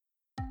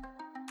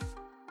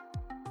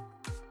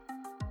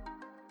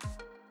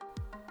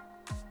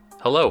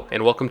Hello,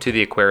 and welcome to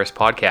the Aquarius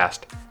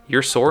Podcast,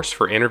 your source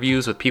for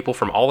interviews with people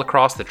from all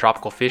across the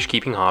tropical fish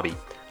keeping hobby.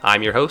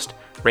 I'm your host,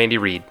 Randy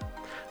Reed.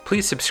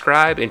 Please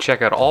subscribe and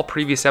check out all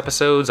previous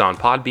episodes on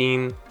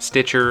Podbean,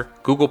 Stitcher,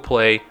 Google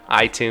Play,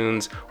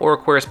 iTunes,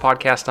 or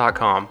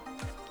AquariusPodcast.com.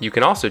 You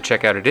can also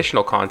check out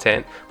additional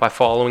content by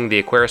following the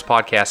Aquarius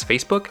Podcast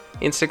Facebook,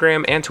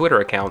 Instagram, and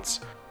Twitter accounts.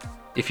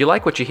 If you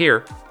like what you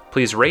hear,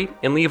 please rate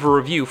and leave a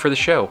review for the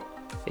show.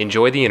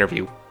 Enjoy the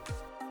interview.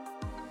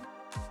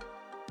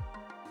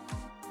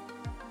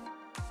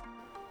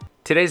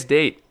 Today's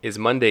date is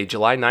Monday,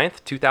 July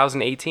 9th,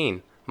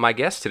 2018. My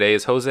guest today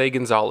is Jose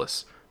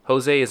Gonzalez.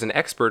 Jose is an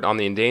expert on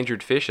the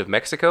endangered fish of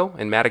Mexico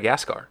and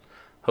Madagascar.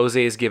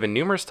 Jose has given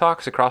numerous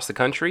talks across the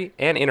country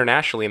and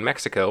internationally in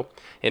Mexico,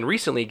 and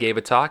recently gave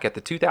a talk at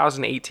the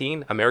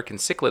 2018 American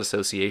Cichlid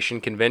Association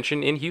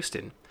Convention in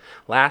Houston.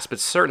 Last but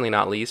certainly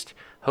not least,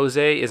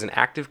 Jose is an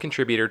active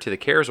contributor to the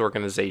CARES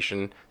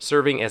organization,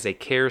 serving as a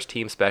CARES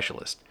team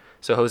specialist.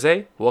 So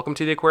Jose, welcome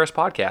to the Aquarius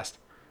Podcast.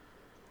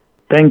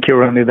 Thank you,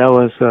 Randy. That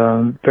was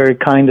very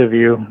kind of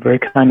you. Very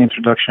kind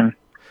introduction.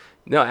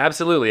 No,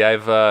 absolutely.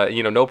 I've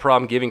no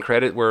problem giving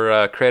credit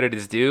where credit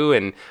is due,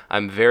 and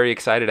I'm very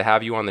excited to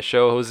have you on the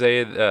show,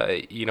 Jose.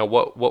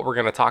 What we're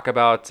going to talk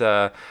about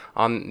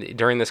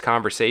during this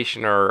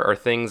conversation are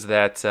things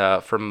that,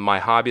 from my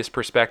hobbyist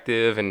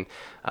perspective and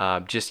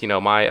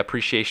my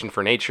appreciation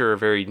for nature, are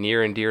very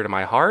near and dear to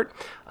my heart,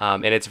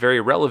 and it's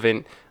very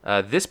relevant.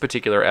 This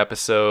particular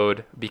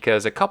episode,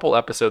 because a couple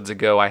episodes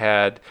ago I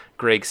had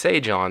Greg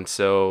Sage on,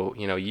 so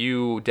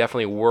you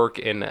definitely work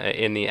in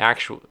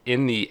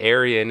the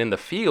area and in the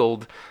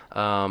field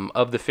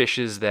of the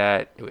fishes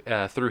that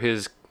through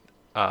his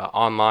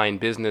online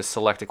business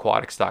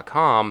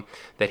selectaquatics.com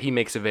that he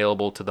makes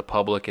available to the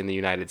public in the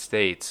United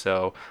States.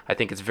 So I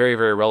think it's very,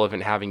 very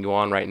relevant having you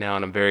on right now,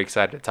 and I'm very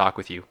excited to talk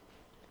with you.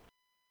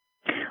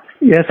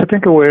 Yes, I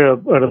think we're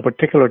at a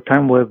particular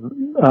time where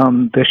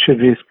there should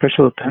be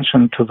special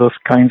attention to those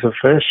kinds of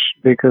fish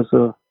because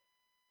of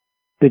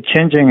the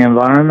changing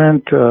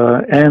environment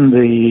and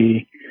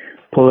the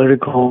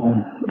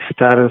political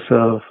status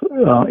of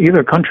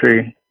either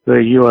country,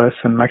 the U.S.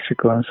 and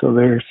Mexico. And so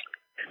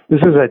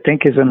I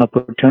think, is an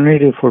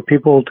opportunity for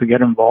people to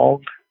get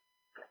involved,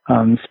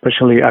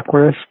 especially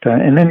aquarists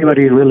and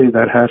anybody really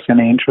that has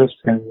any interest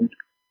in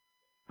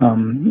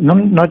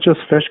not just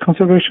fish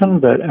conservation,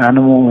 but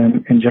animals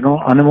in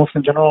general,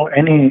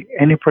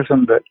 any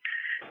person that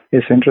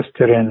is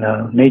interested in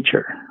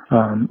nature.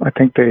 I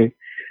think they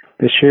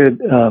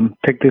should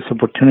take this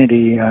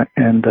opportunity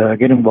and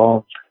get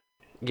involved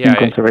in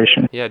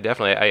conservation. Yeah,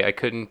 definitely. I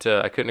couldn't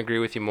agree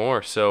with you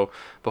more. So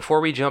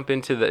before we jump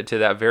into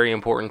that very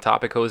important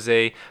topic,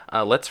 Jose,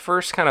 let's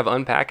first kind of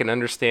unpack and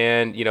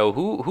understand,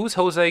 who's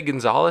Jose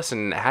Gonzalez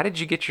and how did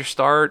you get your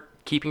start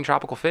keeping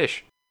tropical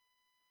fish?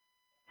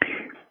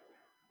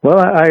 Well,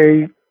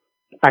 I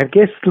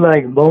guess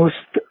like most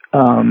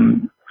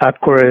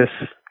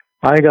aquarists,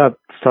 I got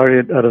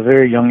started at a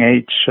very young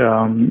age.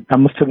 I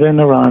must have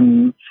been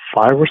around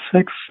 5 or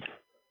 6.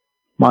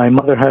 My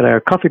mother had a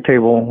coffee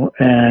table,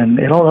 and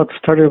it all got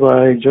started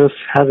by just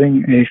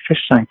having a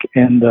fish tank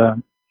in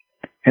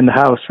the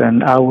house.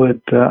 And I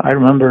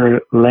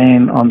remember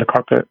laying on the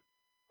carpet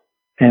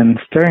and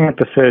staring at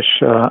the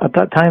fish. At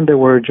that time, they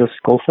were just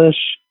goldfish.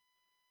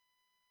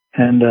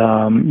 And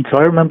so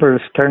I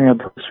remember staring at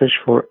those fish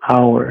for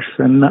hours,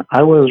 and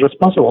I was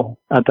responsible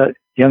at that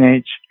young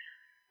age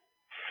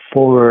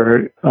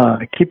for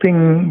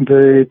keeping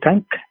the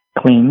tank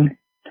clean.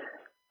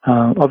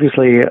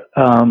 Obviously,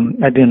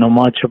 I didn't know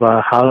much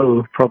about how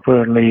to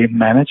properly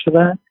manage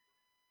that,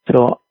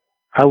 so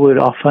I would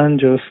often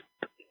just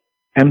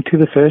empty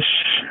the fish,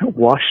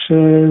 wash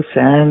the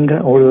sand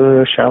or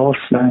the shells,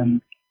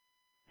 and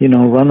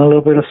run a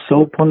little bit of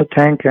soap on the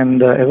tank,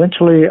 and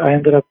eventually I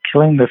ended up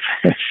killing the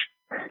fish.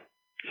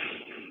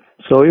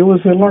 So it was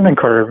a learning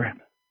curve.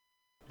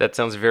 That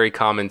sounds very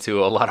common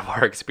to a lot of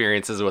our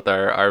experiences with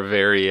our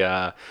very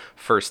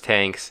first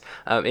tanks.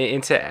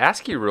 And to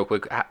ask you real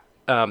quick,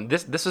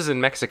 this was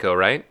in Mexico,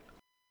 right?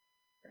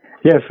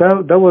 Yes,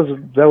 that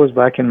was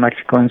back in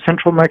Mexico, in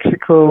central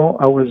Mexico.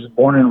 I was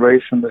born and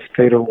raised in the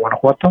state of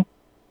Guanajuato,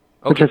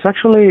 which is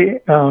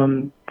actually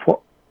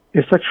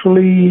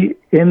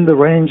in the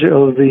range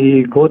of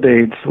the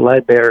Goodeids,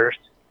 light bears.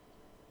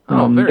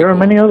 There are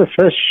many other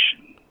fish.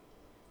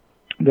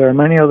 There are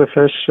many other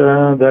fish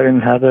that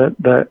inhabit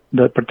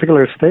that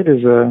particular state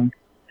is a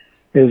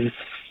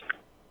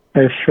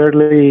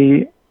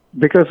fairly,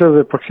 because of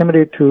the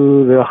proximity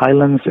to the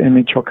highlands in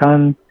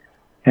Michoacan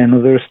and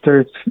other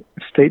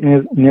state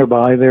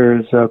nearby. There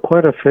is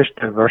quite a fish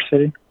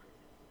diversity.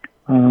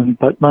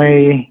 But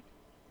my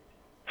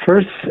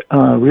first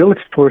real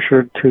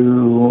exposure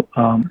to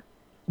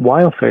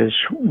wild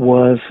fish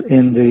was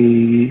in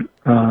the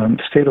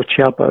state of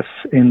Chiapas,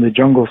 in the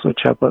jungles of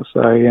Chiapas.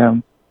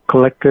 I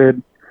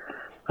collected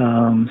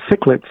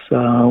cichlids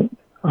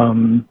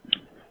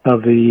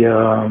of the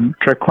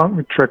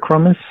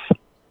Trichromis.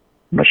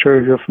 I'm not sure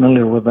if you're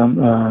familiar with them.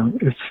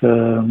 It's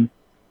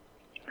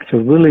a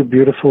really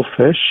beautiful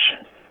fish.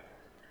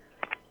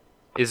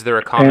 Is there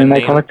a common And I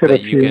name collected a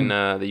few.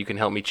 that you can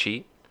help me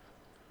cheat?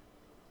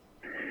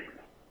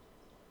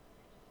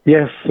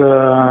 Yes,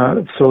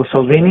 so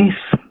Salvinis.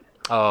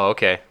 Oh,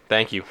 okay.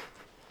 Thank you.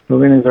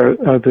 Salvinis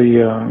are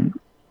the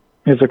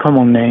is a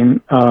common name.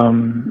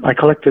 I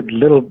collected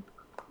little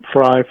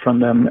fry from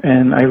them,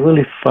 and I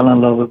really fell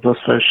in love with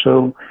those fish.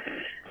 So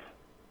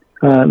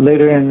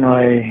later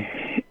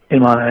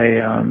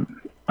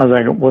as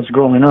I was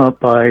growing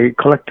up, I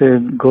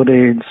collected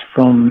Goodeids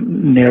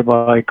from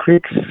nearby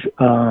creeks,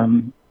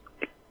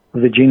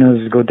 the genus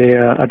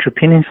Godea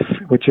atropinis,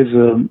 which is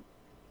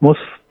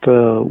most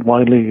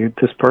widely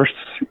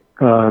dispersed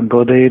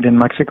Godeid in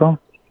Mexico.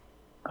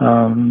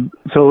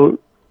 So,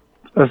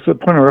 as a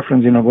point of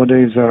reference,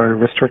 Godeids are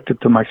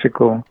restricted to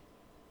Mexico,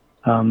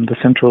 the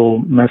central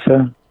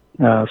mesa,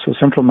 so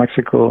central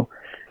Mexico.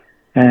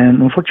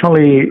 And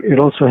unfortunately, it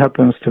also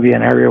happens to be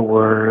an area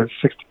where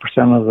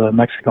 60% of the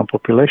Mexican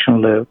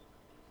population live,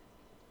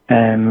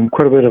 and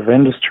quite a bit of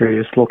industry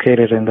is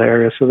located in the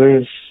area. So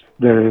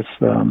there's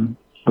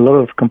a lot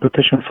of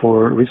competition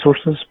for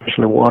resources,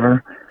 especially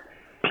water,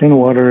 clean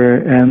water,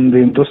 and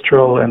the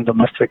industrial and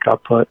domestic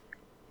output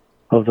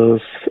of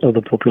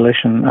the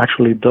population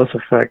actually does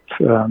affect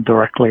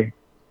directly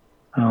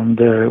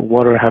the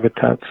water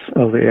habitats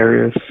of the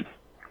areas.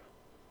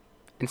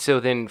 And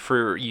so then,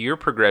 for your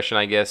progression,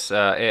 I guess,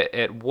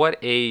 at what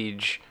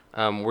age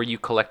were you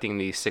collecting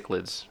these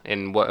cichlids,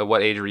 and at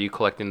what age were you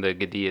collecting the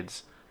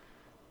Goodeids?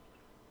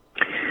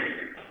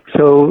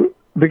 So,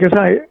 because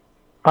I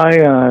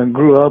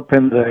grew up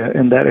in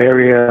that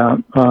area,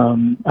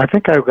 I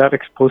think I got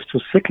exposed to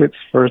cichlids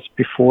first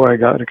before I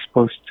got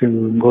exposed to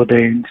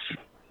Godeids.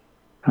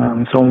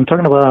 So I'm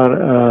talking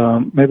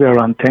about maybe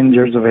around 10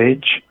 years of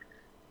age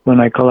when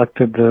I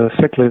collected the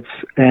cichlids,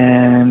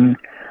 and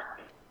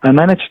I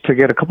managed to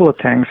get a couple of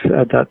tanks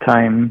at that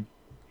time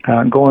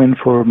going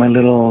for my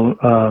little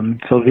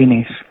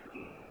Salvinis.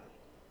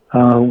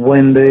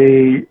 When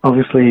they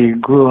obviously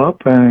grew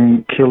up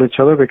and killed each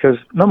other, because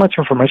not much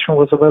information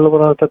was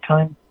available at that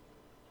time,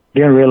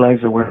 didn't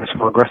realize they were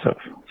so aggressive.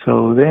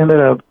 So they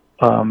ended up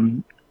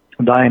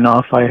dying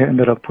off. I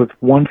ended up with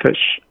one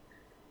fish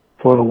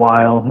for a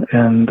while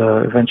and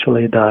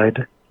eventually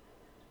died.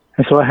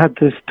 And so I had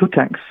these two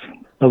tanks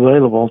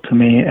available to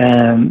me,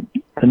 and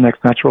the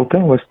next natural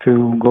thing was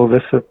to go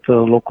visit the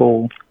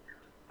local,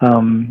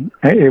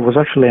 it was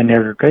actually an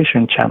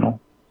irrigation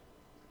channel.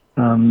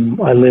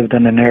 I lived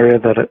in an area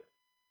that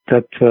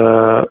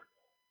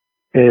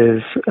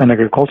is an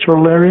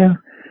agricultural area,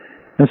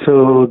 and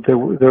so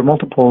there are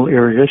multiple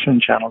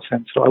irrigation channels,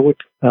 and so I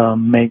would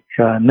make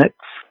nets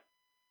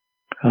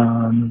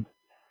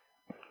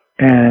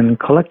and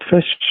collect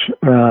fish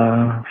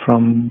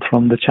from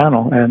the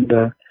channel. And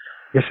I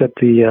guess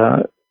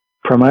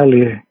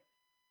primarily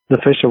the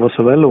fish that was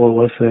available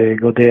was a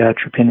Godea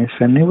atropinis,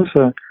 and it was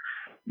a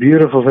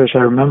beautiful fish. I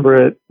remember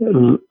it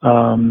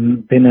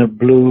being a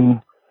blue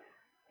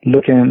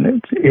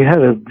looking. It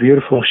had a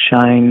beautiful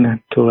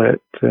shine to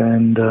it,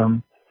 and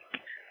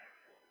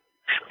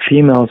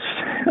females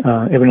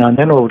every now and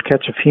then I would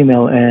catch a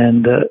female,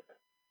 and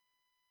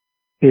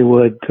it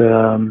would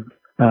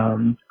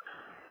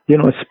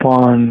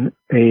spawn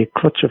a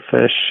clutch of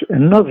fish,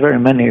 and not very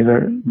many.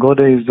 The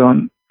Godeids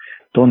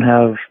don't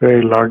have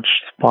very large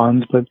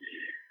spawns, but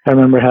I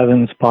remember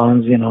having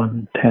spawns,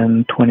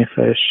 10, 20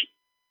 fish,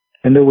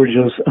 and they were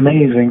just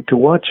amazing to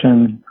watch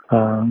and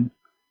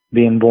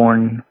being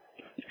born.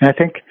 And I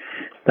think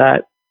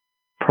that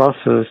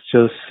process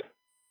just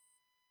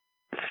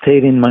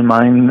stayed in my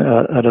mind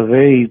at a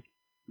very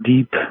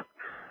deep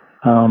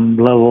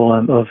level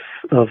of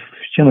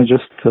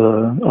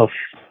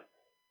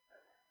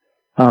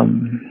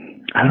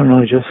I don't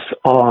know, just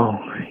awe.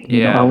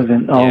 I was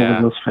in awe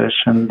of those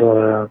fish,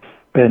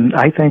 and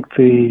I think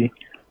the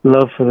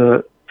love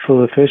for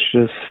the fish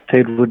just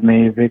stayed with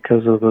me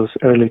because of those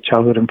early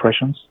childhood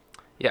impressions.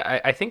 Yeah,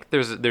 I think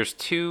there's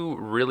two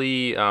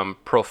really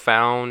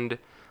profound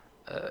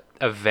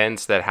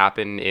events that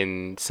happen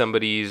in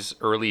somebody's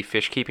early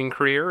fish keeping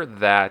career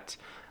that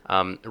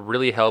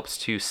really helps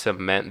to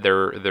cement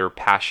their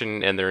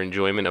passion and their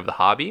enjoyment of the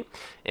hobby.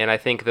 And I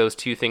think those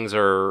two things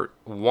are,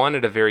 one,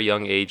 at a very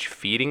young age,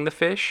 feeding the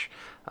fish.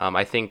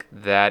 I think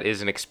that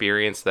is an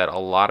experience that a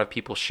lot of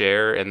people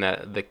share and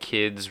that the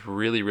kids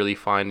really, really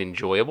find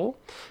enjoyable.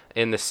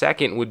 And the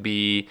second would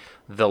be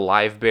the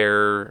live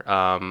bear,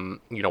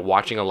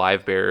 watching a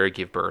live bear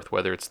give birth,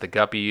 whether it's the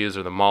guppies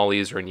or the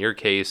mollies, or in your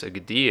case, a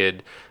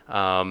Goodeid.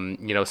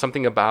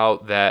 Something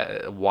about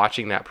that,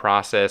 watching that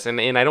process. And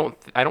I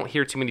don't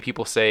hear too many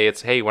people say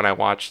it's, hey, when I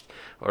watched,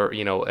 or,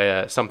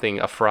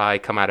 a fry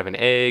come out of an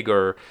egg,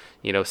 or,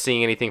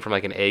 seeing anything from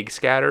like an egg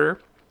scatter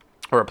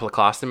or a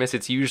plecostomus.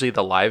 It's usually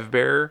the live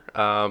bear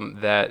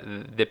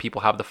that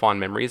people have the fond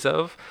memories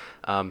of.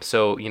 I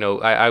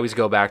always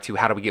go back to,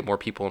 how do we get more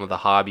people into the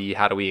hobby?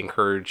 How do we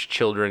encourage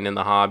children in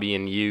the hobby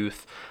and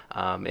youth?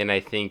 And I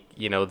think,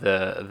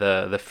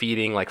 the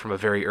feeding, like from a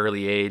very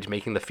early age,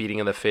 making the feeding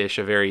of the fish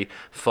a very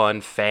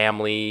fun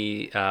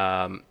family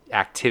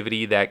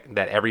activity that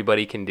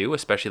everybody can do,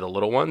 especially the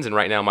little ones. And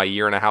right now, my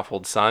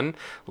 1.5-year-old son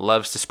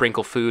loves to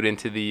sprinkle food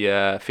into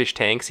the fish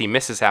tanks. He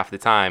misses half the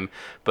time,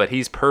 but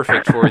he's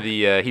perfect for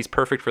the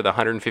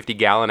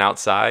 150-gallon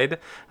outside,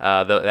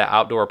 the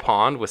outdoor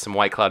pond with some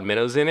white cloud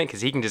minnows in it,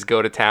 because he can just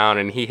go to town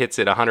and he hits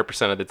it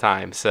 100% of the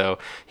time. So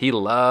he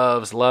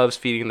loves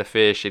feeding the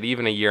fish at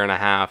even a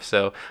 1.5 years.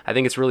 So I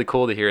think it's really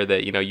cool to hear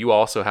that you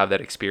also have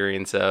that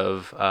experience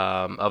of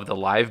the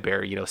live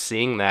bear,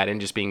 seeing that and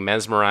just being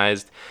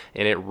mesmerized,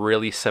 and it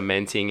really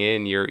cementing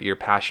in your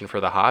passion for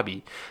the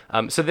hobby.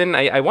 So then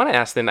I want to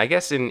ask then, I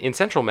guess in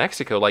central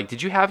Mexico, like,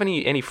 did you have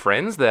any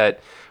friends that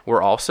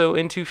were also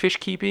into fish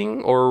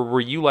keeping, or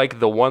were you like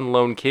the one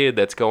lone kid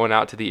that's going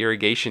out to the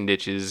irrigation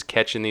ditches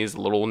catching these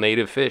little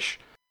native fish?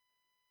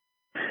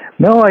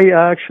 No,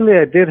 I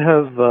did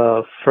have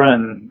a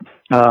friend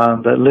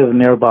that lived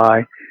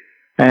nearby,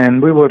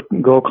 and we would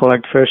go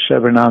collect fish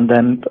every now and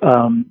then.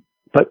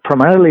 But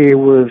primarily it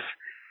was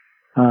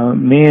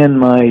me and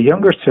my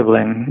younger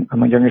sibling.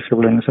 My younger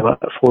sibling is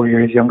about 4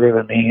 years younger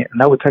than me,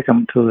 and I would take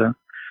him to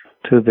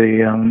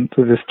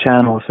these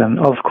channels. And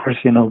of course,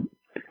 since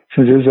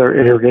these are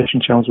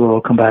irrigation channels, we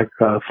will come back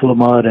full of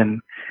mud,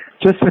 and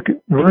just like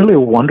really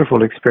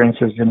wonderful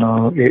experiences.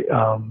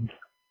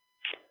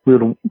 We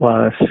would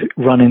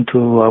run into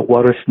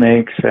water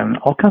snakes and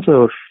all kinds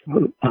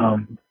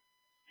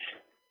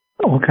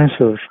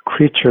of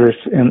creatures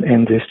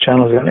in these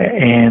channels,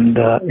 and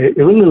it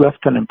really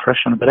left an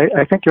impression. But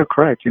I think you're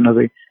correct.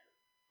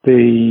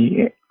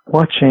 The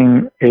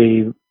watching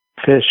a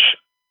fish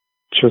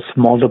just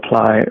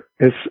multiply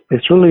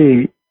it's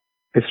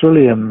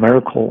really a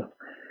miracle,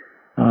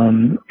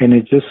 and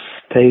it just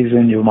stays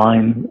in your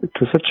mind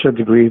to such a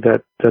degree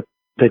that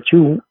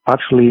you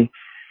actually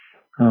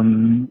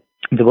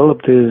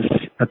develop this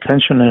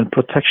attention and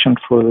protection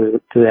for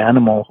the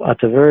animal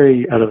at a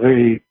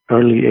very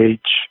early age.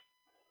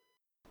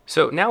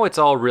 So now it's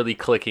all really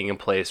clicking in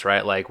place,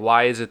 right? Like,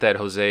 why is it that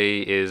Jose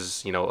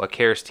is, a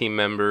CARES team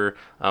member?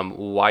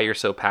 Why you're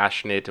so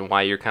passionate, and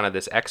why you're kind of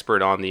this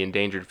expert on the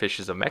endangered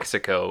fishes of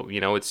Mexico?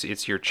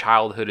 It's your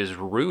childhood is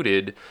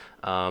rooted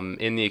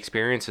in the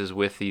experiences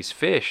with these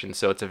fish, and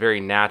so it's a very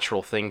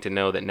natural thing to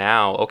know that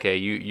now, okay,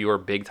 you are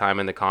big time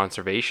in the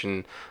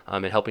conservation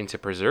and helping to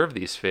preserve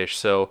these fish.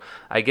 So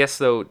I guess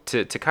though,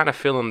 to kind of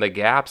fill in the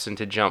gaps and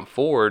to jump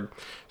forward,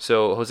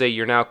 so Jose,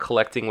 you're now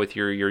collecting with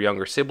your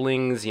younger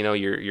siblings.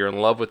 You're in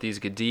love with these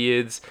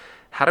Goodeids.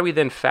 How do we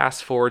then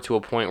fast forward to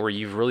a point where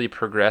you've really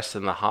progressed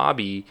in the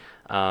hobby?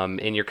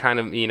 And you're kind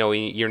of,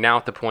 you're now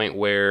at the point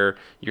where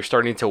you're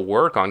starting to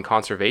work on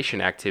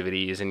conservation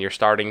activities, and you're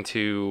starting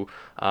to,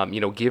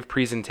 give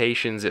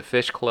presentations at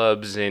fish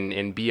clubs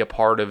and be a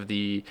part of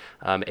the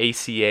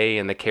ACA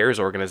and the CARES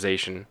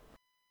organization.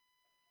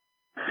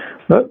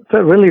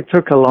 That really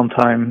took a long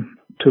time,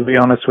 to be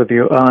honest with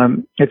you.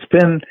 It's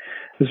been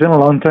a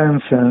long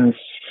time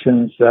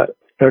since that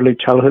early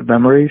childhood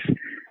memories.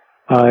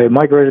 I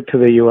migrated to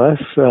the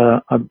U.S.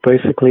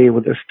 Basically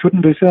with a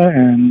student visa,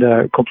 and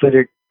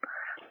completed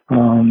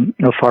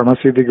a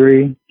pharmacy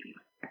degree.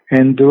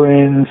 And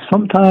during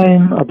some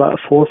time, about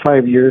 4 or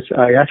 5 years,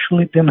 I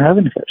actually didn't have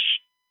any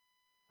fish.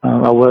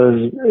 I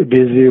was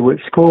busy with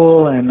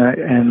school, and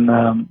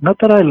not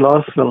that I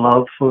lost the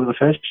love for the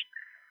fish.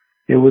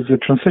 It was a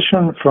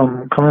transition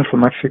from coming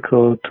from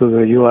Mexico to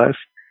the U.S.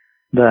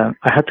 that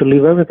I had to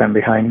leave everything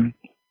behind.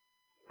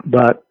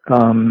 But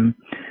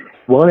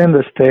while in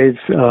the States,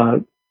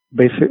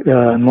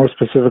 more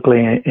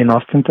specifically in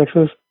Austin,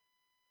 Texas,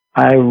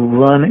 I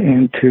run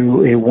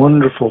into a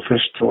wonderful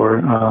fish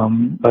store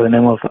by the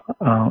name of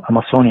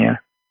Amazonia.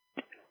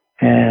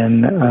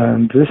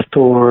 And this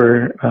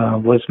store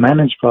was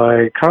managed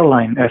by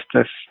Caroline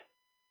Estes.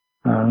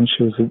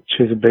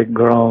 She's a big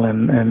girl,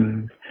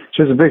 and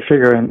she's a big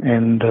figure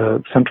in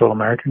the Central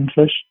American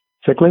fish,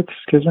 cichlids,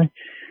 excuse me.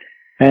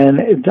 And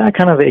that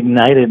kind of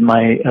ignited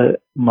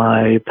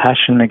my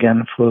passion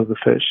again for the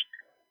fish.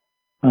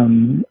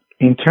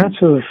 In terms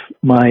of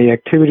my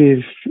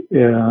activities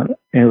in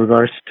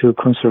regards to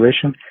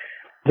conservation,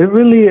 they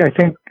really, I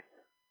think,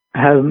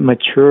 have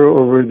matured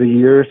over the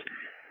years.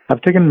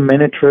 I've taken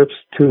many trips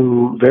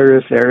to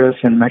various areas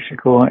in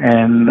Mexico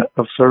and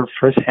observed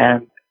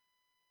firsthand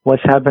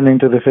what's happening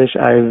to the fish.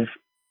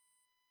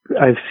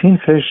 I've seen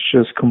fish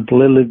just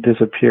completely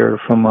disappear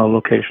from a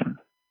location.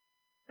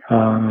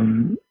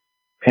 And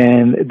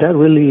that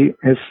really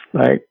is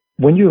like,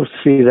 when you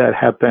see that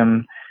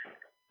happen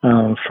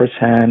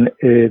firsthand,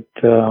 it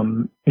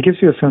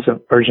gives you a sense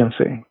of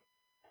urgency.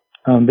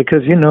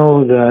 Because you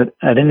know that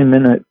at any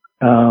minute,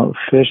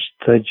 fish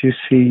that you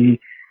see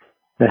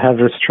that have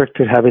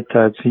restricted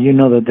habitats, you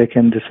know that they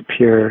can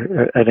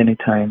disappear at any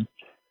time.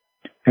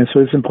 And so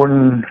it's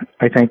important,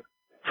 I think,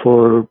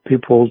 for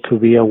people to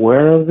be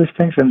aware of these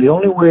things. And the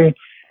only way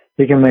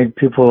you can make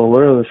people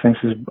aware of these things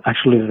is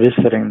actually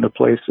visiting the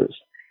places.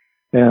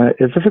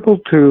 It's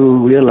difficult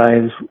to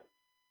realize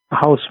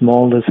how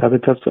small these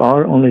habitats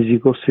are, only as you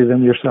go see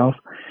them yourself.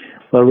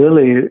 but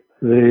really,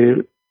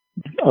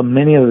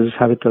 many of these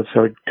habitats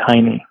are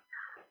tiny.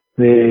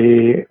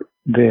 They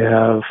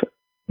have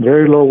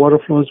very low water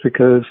flows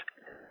because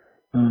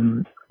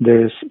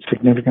there's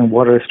significant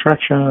water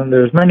extraction.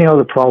 There's many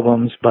other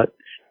problems, but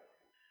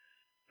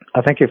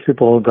I think if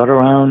people got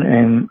around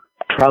and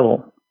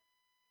travel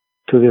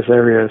to these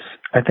areas,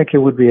 I think it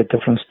would be a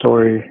different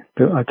story.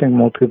 I think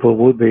more people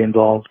would be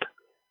involved.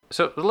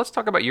 So let's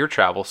talk about your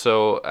travel.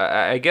 So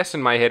I guess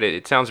in my head,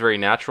 it sounds very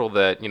natural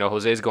that,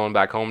 Jose's going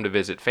back home to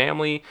visit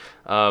family.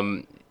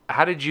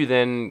 How did you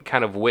then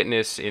kind of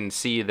witness and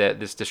see that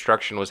this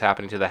destruction was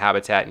happening to the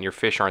habitat and your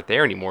fish aren't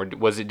there anymore?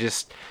 Was it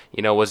just,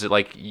 was it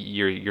like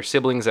your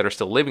siblings that are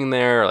still living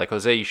there? Like,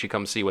 Jose, you should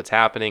come see what's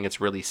happening.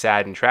 It's really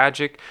sad and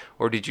tragic.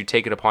 Or did you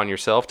take it upon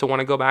yourself to want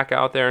to go back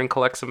out there and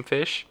collect some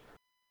fish?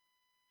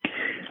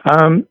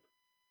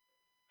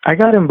 I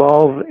got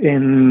involved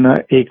in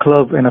a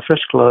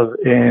fish club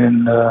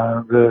in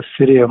the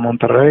city of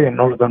Monterrey in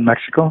northern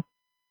Mexico.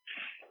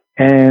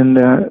 And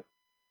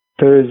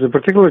there is a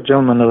particular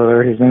gentleman over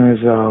there. His name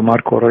is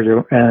Marco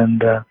Arroyo,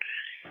 and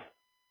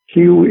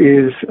he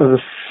is of a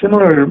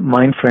similar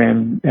mind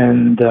frame.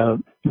 And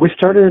we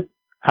started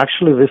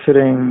actually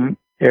visiting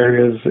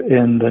areas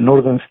in the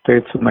northern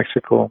states of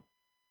Mexico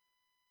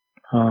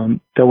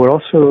that were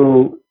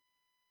also,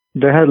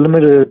 they had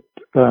limited,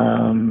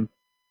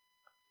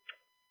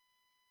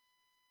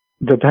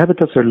 the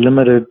habitats are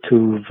limited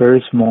to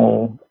very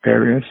small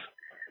areas.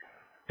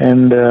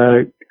 And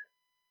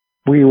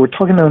we were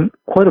talking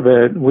quite a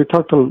bit. We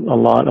talked a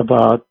lot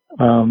about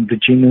the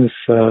genus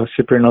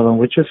Cyprianodon,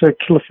 which is a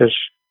killifish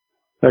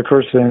that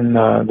occurs in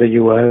the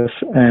U.S.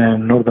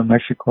 and northern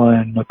Mexico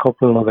and a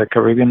couple of the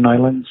Caribbean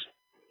islands.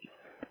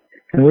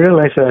 And we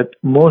realized that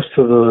most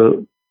of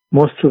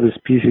the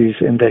species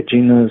in that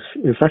genus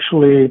is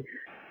actually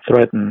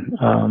threatened.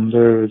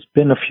 There's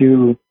been a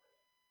few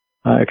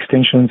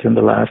extinctions in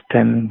the last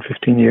 10,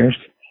 15 years.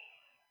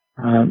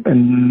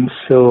 And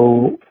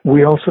so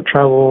we also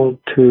traveled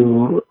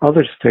to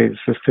other states,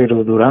 the state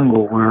of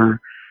Durango,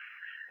 where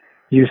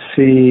you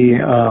see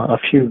a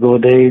few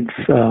Goodeids,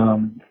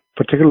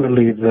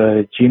 particularly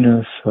the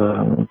genus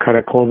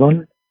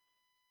Caracodon,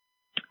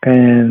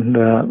 and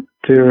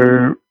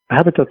their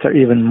habitats are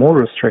even more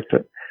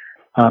restricted.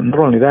 Not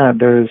only that,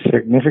 there is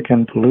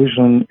significant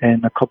pollution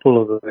in a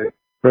couple of the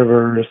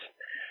rivers,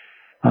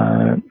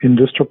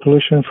 industrial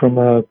pollution from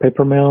a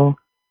paper mill,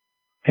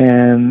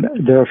 and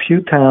there are a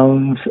few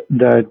towns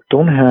that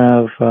don't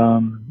have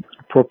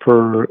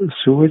proper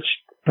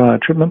sewage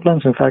treatment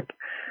plants. In fact,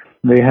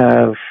 they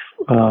have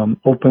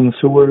open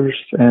sewers,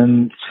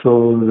 and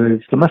so the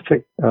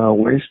domestic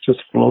waste just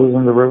flows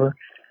in the river.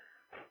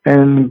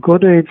 And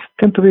Goodeids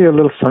tend to be a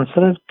little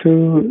sensitive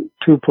to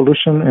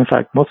pollution. In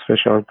fact, most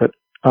fish are, but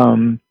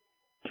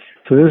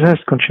so this has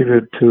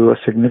contributed to a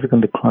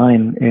significant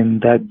decline in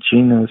that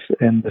genus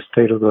in the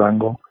state of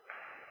Durango.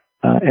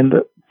 And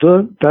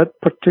that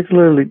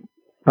particular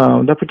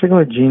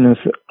genus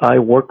I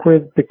work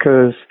with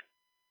because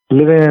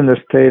living in the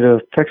state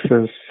of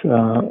Texas,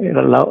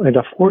 it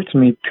affords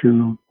me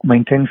to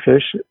maintain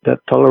fish that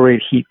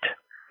tolerate heat.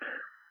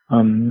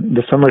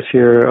 The summers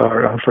here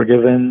are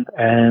unforgiving,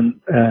 and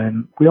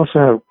we also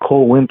have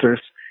cold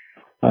winters.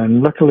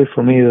 And luckily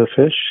for me, the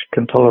fish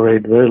can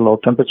tolerate very low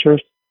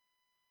temperatures.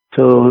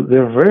 So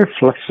they're very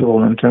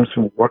flexible in terms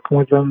of working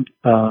with them.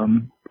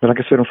 But like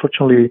I said,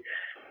 unfortunately,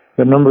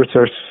 the numbers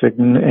are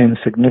in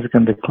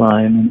significant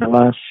decline. In the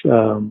last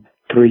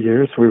 3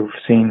 years, we've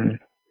seen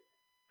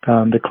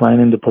decline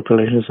in the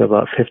populations of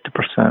about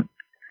 50%.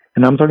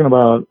 And I'm talking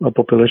about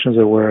populations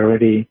that were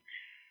already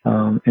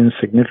in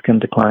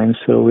significant decline.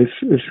 So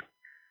it's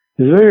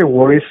very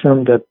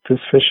worrisome that these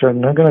fish are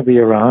not going to be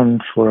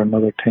around for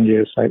another 10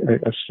 years. I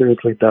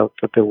seriously doubt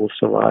that they will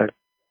survive.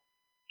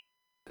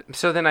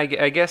 So then I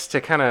guess to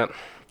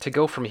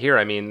go from here,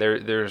 I mean,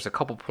 there's a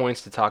couple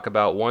points to talk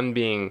about. One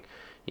being,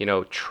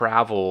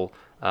 travel,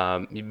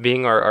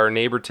 being our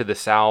neighbor to the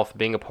south,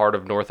 being a part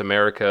of North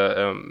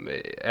America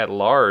at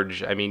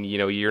large. I mean,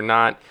 you're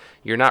not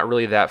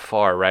really that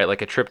far, right?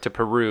 Like a trip to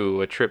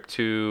Peru, a trip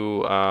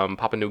to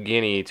Papua New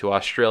Guinea, to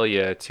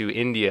Australia, to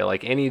India,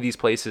 like any of these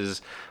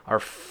places are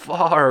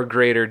far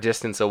greater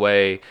distance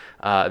away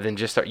than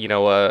just, for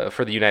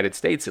the United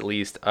States at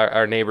least,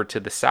 our neighbor to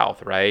the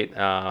south, right?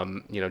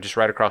 Just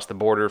right across the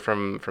border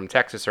from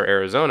Texas or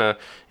Arizona,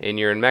 and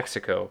you're in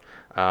Mexico.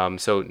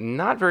 So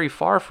not very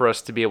far for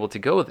us to be able to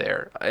go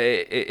there.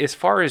 As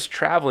far as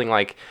traveling,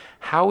 like,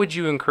 how would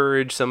you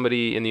encourage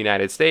somebody in the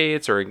United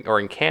States or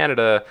in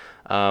Canada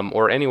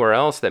or anywhere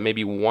else that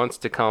maybe wants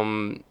to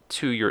come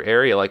to your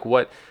area? Like,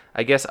 what,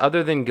 I guess,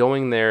 other than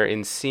going there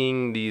and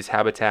seeing these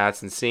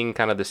habitats and seeing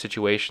kind of the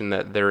situation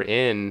that they're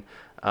in,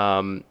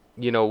 how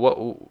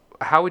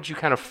would you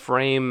kind of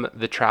frame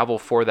the travel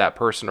for that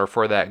person or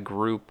for that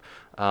group?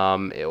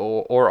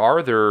 Or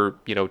are there,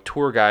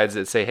 tour guides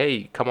that say,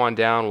 hey, come on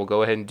down, we'll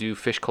go ahead and do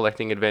fish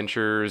collecting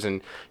adventures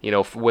and,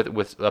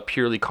 with a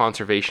purely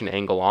conservation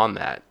angle on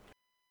that?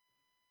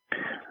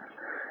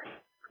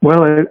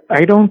 Well,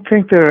 I don't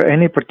think there are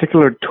any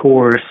particular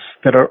tours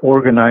that are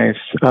organized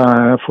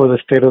for the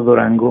state of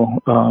Durango.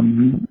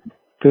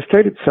 The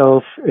state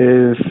itself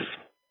is,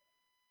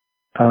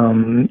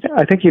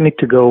 I think you need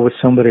to go with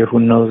somebody who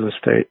knows the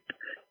state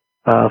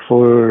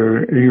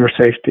for your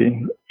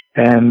safety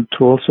and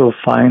to also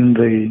find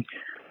the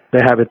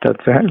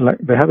habitats.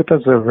 The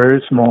habitats are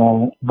very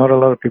small. Not a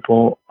lot of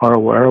people are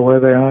aware of where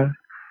they are.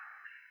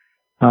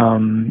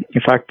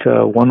 In fact,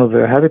 one of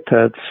the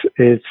habitats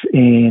is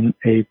in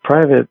a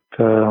private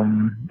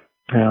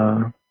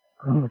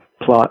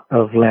plot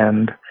of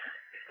land.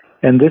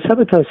 And these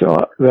habitats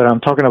that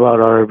I'm talking about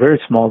are very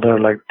small. They're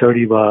like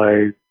 30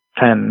 by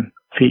 10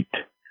 feet.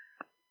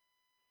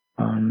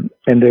 And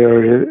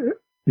they're,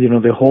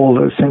 they hold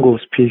a single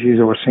species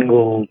or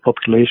single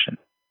population.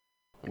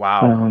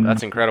 Wow,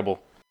 that's incredible.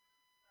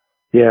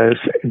 Yes,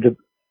 the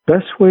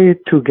best way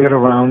to get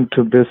around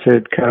to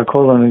visit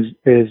Caracolon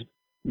is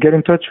get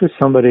in touch with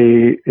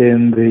somebody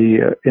in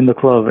the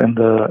club in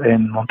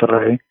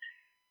Monterrey.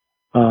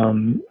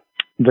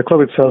 The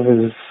club itself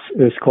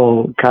is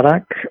called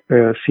CARAC,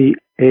 CARAC.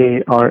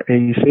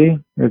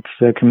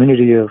 It's a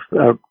community of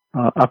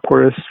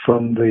aquarists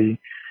from the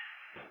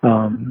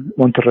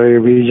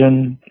Monterrey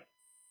region,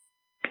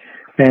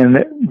 and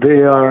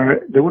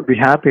they would be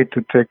happy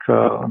to take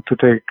a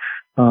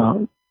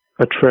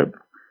trip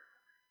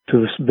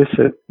to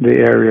visit the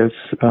areas.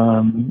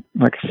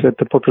 Like I said,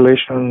 the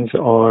populations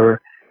are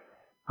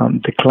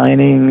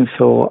declining,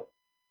 so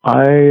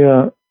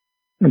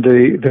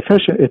the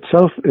fish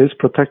itself is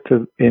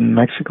protected in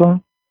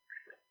Mexico.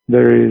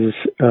 There is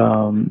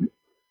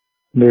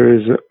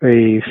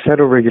a set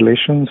of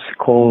regulations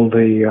called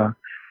the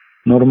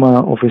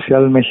Norma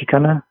Oficial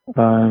Mexicana,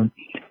 and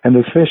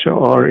the fish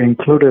are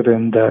included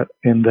in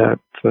that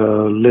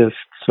list.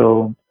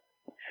 So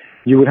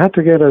you would have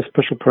to get a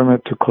special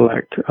permit to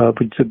collect,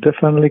 but you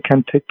definitely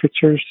can take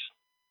pictures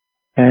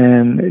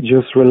and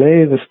just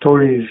relay the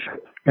stories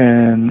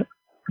and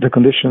the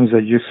conditions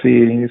that you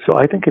see. So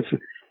I think it's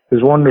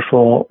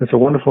wonderful. It's a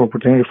wonderful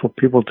opportunity for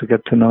people to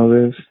get to know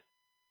this.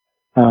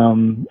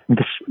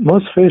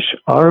 Most fish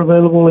are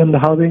available in the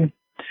hobby.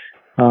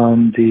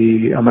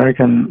 The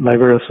American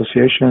Library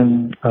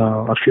Association,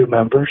 a few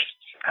members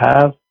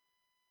have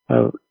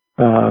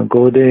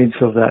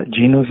Goodeids of that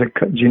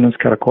genus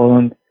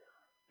Caracolon.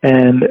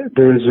 And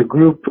there's a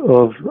group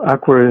of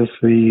aquarists,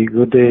 the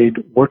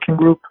Goodeid working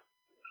group,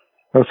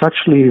 that's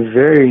actually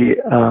very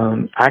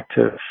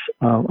active,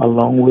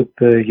 along with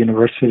the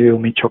University of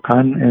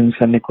Michoacan in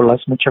San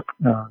Nicolas,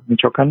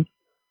 Michoacan,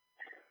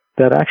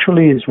 that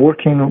actually is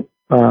working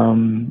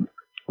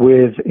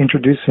with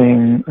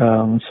introducing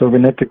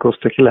Sorbineticos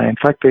tequila. In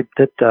fact, they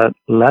did that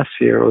last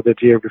year or the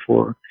year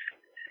before.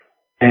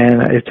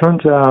 And it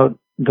turns out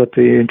that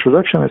the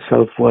introduction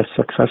itself was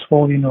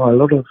successful. A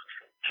lot of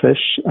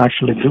fish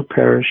actually do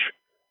perish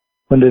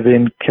when they've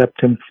been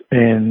kept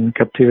in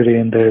captivity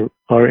and they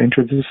are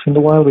introduced in the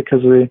wild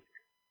because the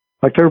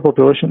bacterial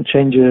population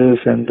changes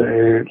and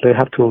they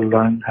have to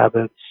learn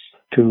habits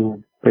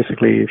to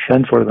basically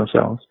fend for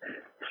themselves.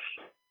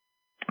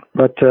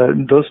 But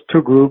those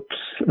two groups,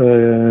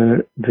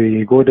 the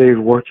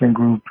Goodeid working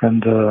group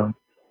and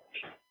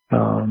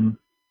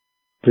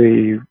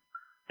the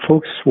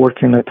folks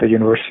working at the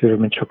University of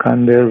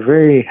Michoacan, they're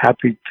very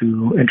happy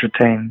to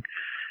entertain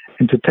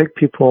and to take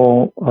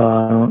people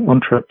on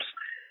trips.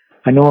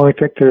 I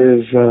think there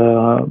is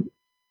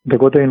the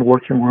Goodeid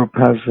working group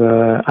has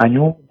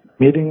annual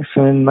meetings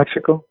in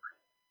Mexico,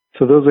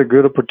 so those are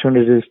good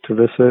opportunities to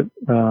visit,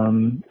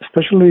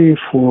 especially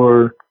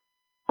for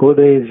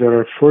Goodeids that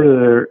are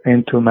further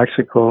into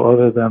Mexico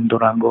other than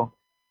Durango.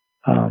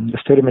 The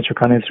state of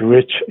Michoacan is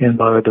rich in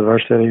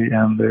biodiversity,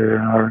 and there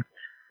are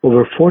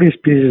over 40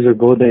 species of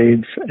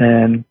Goodeids,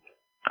 and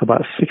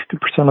about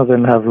 60% of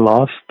them have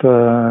lost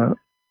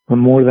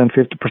more than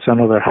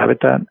 50% of their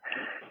habitat.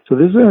 So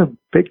these are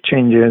big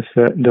changes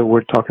that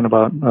we're talking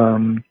about.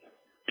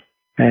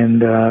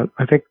 And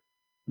I think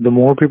the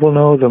more people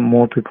know, the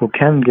more people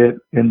can get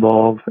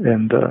involved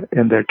in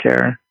their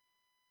care,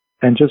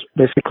 and just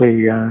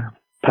basically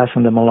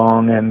passing them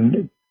along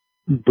and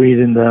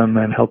breeding them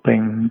and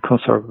helping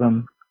conserve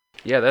them.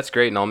 Yeah, that's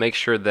great, and I'll make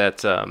sure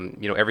that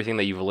everything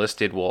that you've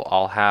listed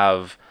I'll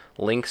have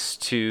links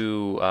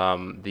to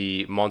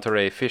the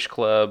Monterrey Fish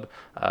Club,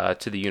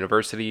 to the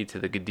university, to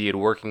the Goodeid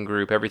working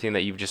group, everything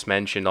that you've just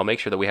mentioned. I'll make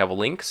sure that we have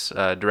links,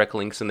 direct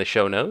links in the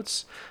show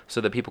notes,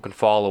 so that people can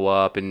follow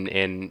up and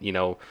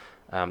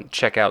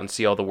check out and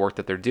see all the work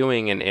that they're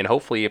doing, and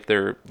hopefully if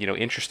they're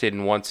interested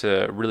and want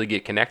to really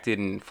get connected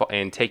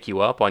and take you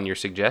up on your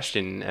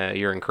suggestion,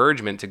 your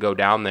encouragement to go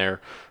down there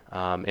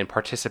and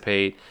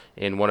participate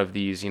in one of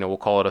these, we'll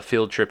call it a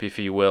field trip, if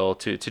you will,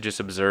 to just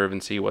observe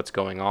and see what's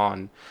going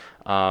on.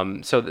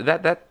 So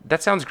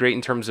that sounds great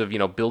in terms of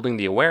building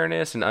the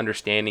awareness and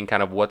understanding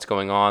kind of what's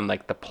going on,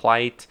 like the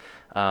plight,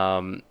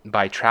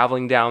 by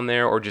traveling down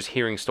there or just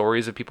hearing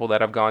stories of people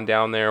that have gone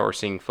down there or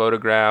seeing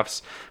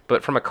photographs.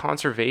 But from a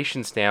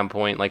conservation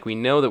standpoint, like we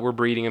know that we're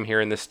breeding them here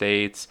in the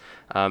States.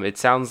 It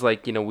sounds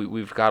like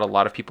we've got a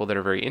lot of people that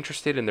are very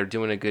interested and they're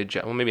doing a good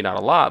job. Well, maybe not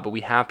a lot, but we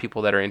have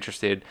people that are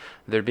interested.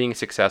 They're being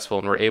successful,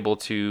 and we're able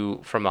to,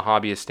 from the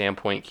hobbyist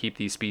standpoint, keep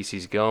these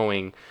species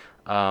going.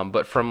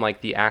 But from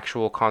like the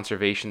actual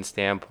conservation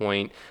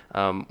standpoint,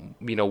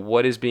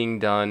 what is being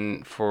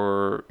done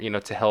for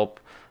to help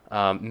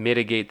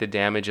mitigate the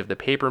damage of the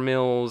paper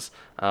mills,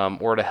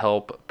 or to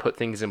help put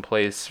things in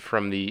place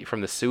from the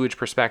sewage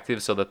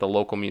perspective, so that the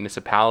local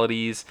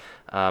municipalities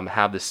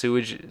have the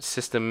sewage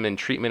system and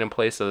treatment in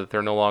place, so that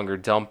they're no longer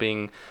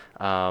dumping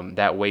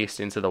that waste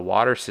into the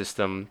water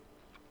system.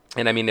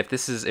 And I mean, if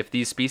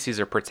these species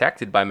are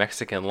protected by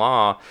Mexican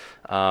law,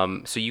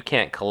 so you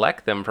can't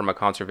collect them from a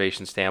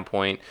conservation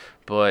standpoint,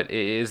 but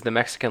is the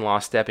Mexican law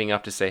stepping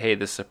up to say, hey,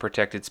 this is a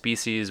protected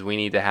species, we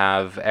need to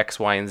have X,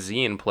 Y, and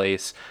Z in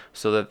place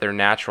so that their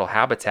natural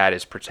habitat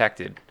is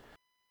protected?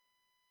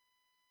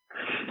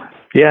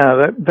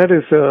 Yeah, that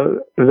is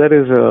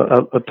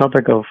a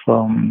topic of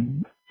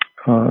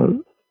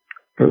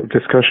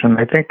discussion.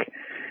 I think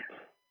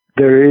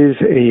there is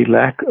a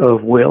lack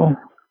of will.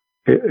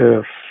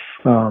 If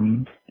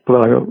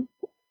well,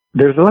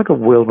 there's a lack of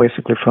will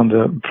basically from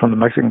the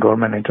Mexican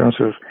government in terms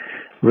of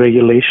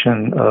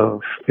regulation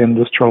of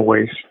industrial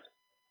waste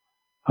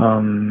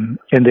in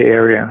the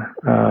area.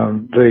 I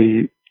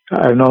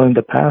know in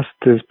the past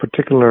this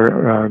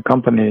particular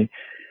company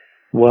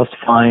was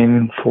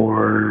fined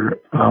for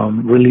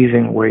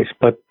releasing waste,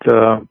 but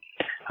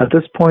at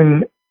this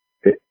point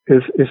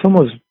it's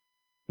almost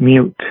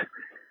mute,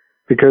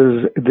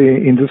 because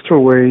the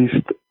industrial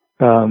waste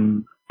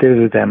did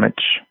the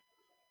damage.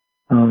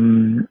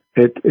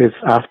 It is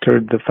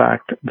after the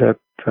fact that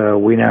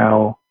we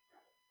now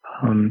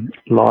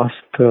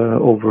lost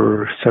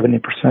over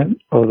 70%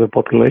 of the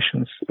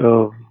populations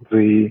of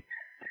the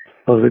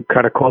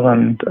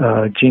caracolan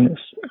genus,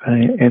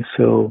 and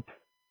so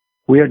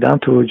we are down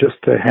to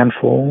just a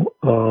handful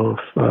of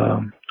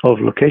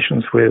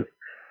locations with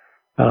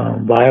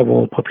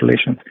viable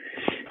populations,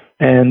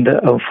 and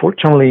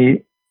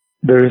unfortunately,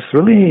 there's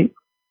really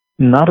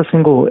not a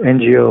single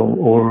NGO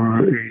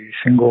or a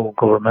single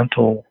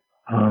governmental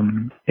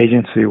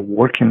agency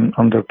working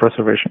on their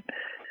preservation.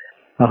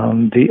 As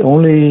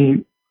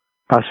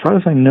far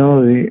as I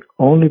know, the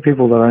only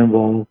people that are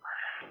involved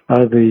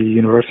are the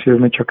University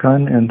of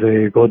Michoacan and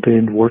the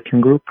Goodeid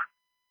working group.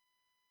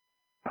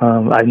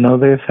 I know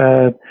they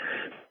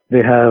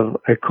have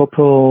a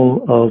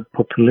couple of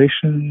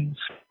populations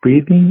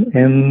breeding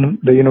in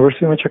the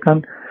University of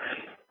Michoacan,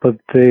 but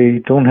they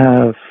don't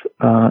have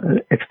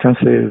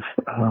extensive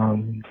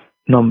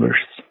numbers.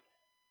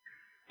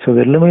 So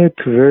they're limited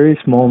to very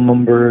small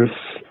numbers,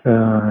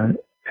 and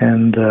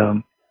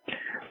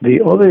the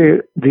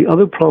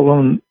other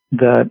problem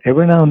that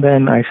every now and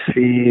then I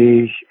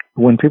see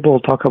when people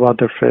talk about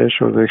their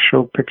fish or they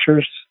show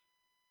pictures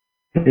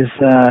is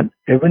that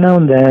every now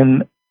and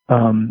then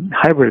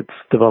hybrids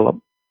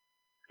develop.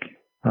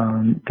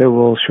 They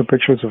will show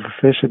pictures of a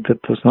fish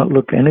that does not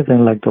look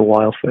anything like the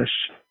wild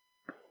fish,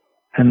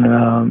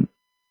 and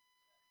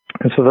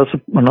so that's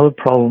another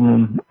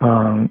problem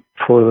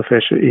for the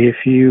fish.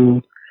 If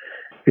you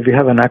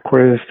have an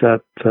aquarist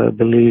that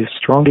believes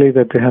strongly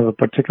that they have a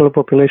particular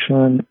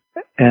population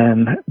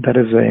and that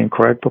is an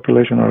incorrect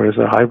population or is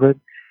a hybrid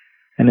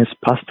and is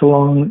passed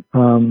along,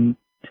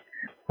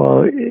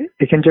 well,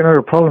 it can generate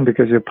a problem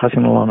because you're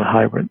passing along a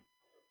hybrid.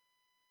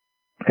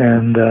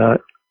 And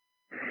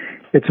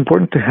it's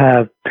important to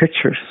have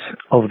pictures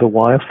of the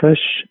wild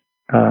fish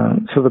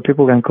so that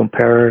people can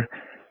compare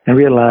and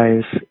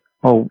realize,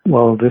 oh,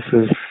 well,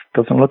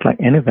 doesn't look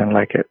like anything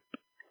like it.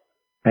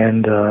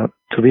 And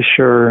to be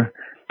sure,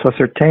 to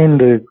ascertain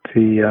the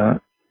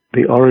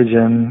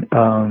origin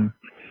of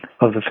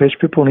the fish,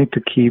 people need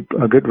to keep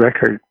a good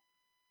record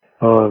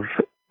of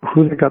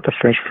who they got the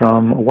fish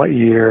from, what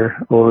year,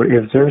 or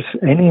if there's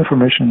any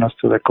information as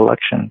to the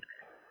collection,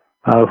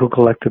 who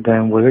collected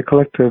them. Were they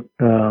collected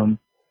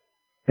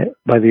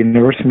by the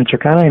University of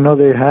Michoacan? I know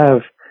they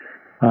have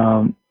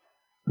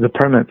the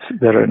permits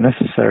that are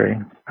necessary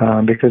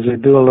because they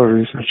do a lot of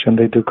research and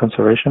they do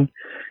conservation.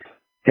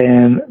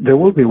 And they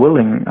will be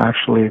willing,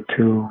 actually,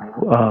 to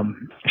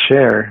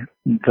share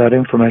that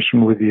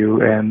information with you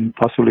and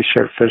possibly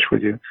share fish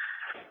with you.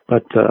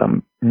 But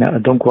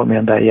don't quote me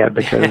on that yet,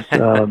 because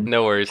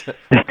no worries.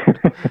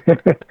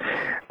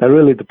 That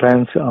really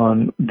depends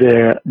on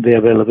the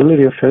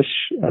availability of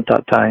fish at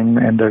that time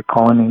and their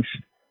colonies.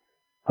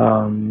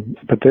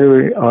 But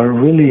they are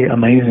really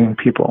amazing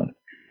people.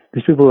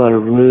 These people are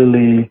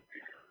really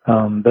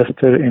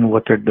vested in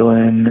what they're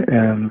doing,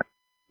 and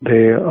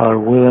they are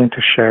willing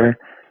to share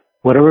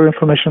whatever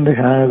information they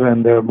have,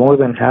 and they're more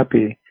than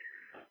happy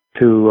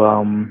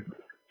to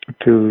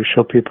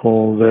show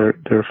people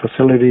their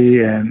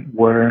facility and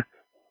where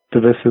to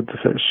visit the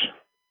fish.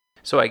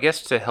 So I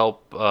guess to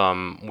help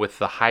with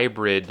the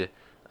hybrid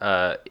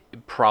uh,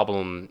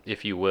 problem,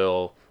 if you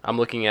will, I'm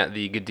looking at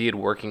the Goodeid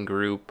working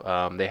group.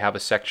 They have a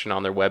section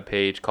on their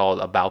webpage called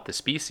About the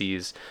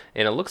Species,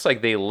 and it looks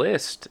like they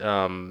list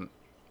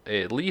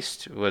at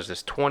least, was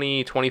this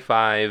 20,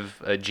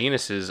 25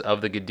 genuses of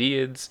the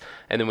Goodeids,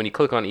 and then when you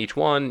click on each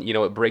one,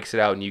 it breaks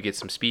it out and you get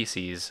some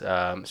species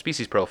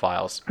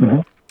profiles.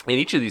 Mhm. And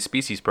each of these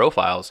species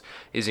profiles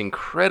is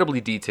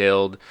incredibly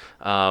detailed.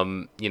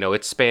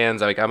 It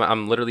spans, like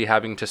I'm literally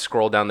having to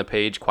scroll down the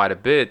page quite a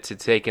bit to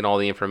take in all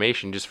the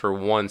information just for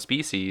one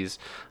species.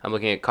 I'm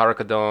looking at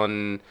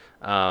Carcadon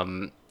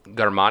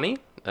garmani,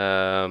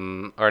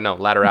 or no,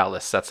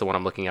 lateralis. That's the one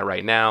I'm looking at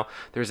right now.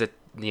 There's at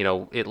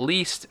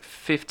least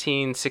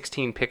 15,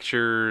 16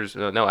 pictures,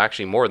 no,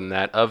 actually more than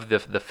that, of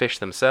the fish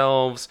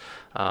themselves.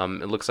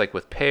 It looks like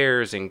with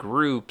pairs and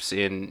groups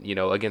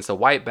against a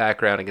white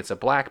background, against a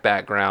black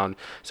background.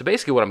 So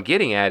basically what I'm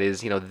getting at is,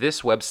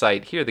 this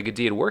website here, the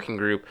Goodeid Working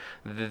Group,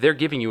 they're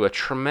giving you a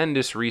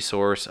tremendous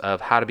resource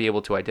of how to be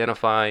able to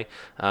identify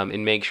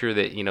and make sure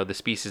that, the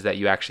species that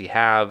you actually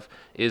have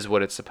is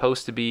what it's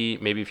supposed to be.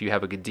 Maybe if you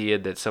have a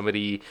Goodeid that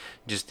somebody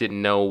just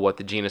didn't know what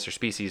the genus or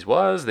species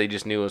was, they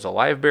just knew it was a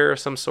live bear of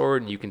some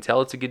sort, and you can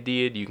tell it's a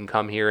Goodeid, you can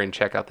come here and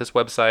check out this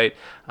website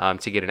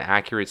to get an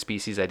accurate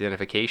species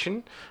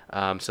identification.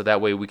 So that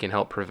way we can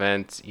help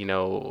prevent,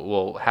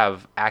 we'll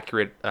have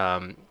accurate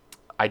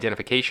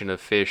identification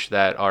of fish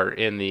that are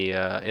in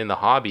the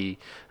hobby,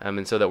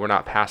 and so that we're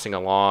not passing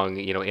along,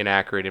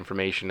 inaccurate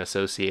information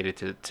associated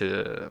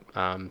to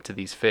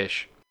these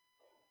fish.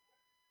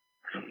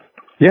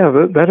 Yeah,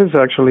 that is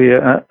actually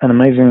an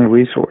amazing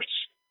resource.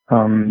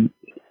 I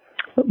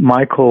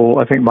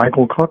think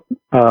Michael Koch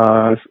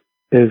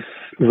is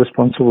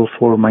responsible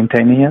for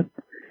maintaining it,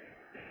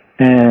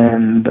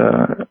 and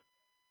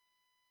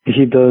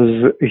he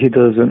does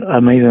an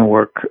amazing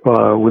work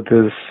with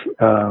this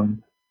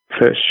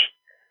fish.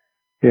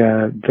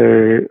 Yeah,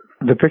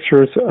 the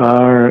pictures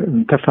are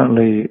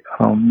definitely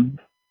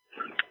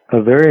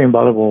a very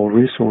invaluable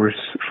resource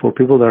for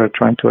people that are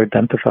trying to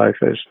identify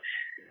fish.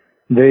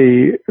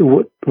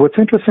 What's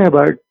interesting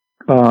about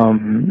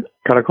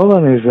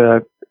caracolan is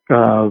that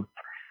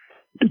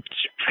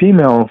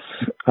females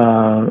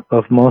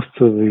of most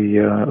of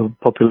the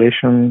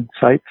population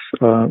sites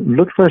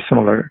look very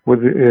similar,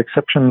 with the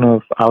exception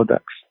of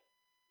audax.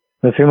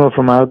 The female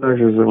from audax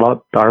is a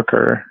lot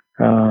darker,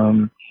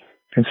 and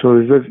so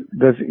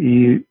that's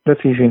easy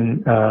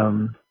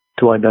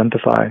to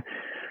identify.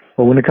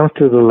 But when it comes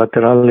to the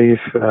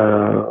lateralis,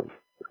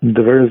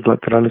 the various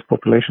lateralis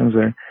populations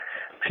there,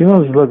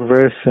 females look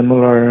very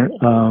similar,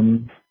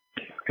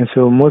 and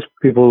so most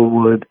people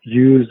would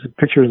use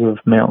pictures of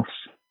males.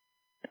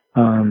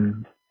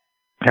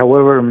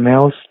 However,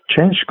 males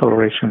change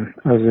coloration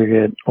as they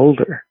get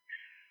older,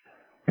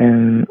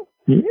 and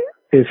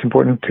it's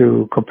important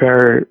to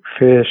compare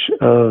fish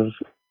of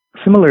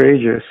similar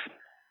ages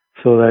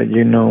so that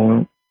you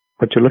know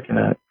what you're looking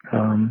at,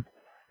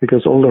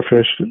 because older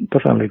fish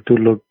definitely do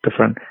look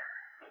different,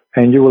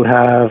 and you will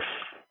have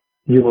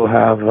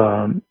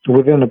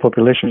within the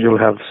population, you'll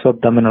have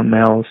subdominant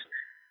males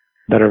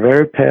that are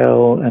very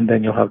pale, and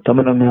then you'll have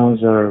dominant males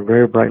that are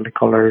very brightly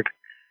colored.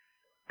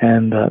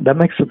 And that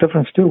makes a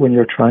difference too when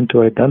you're trying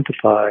to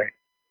identify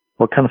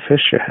what kind of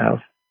fish you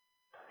have.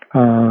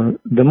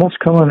 The most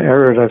common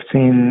error that I've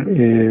seen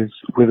is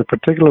with a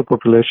particular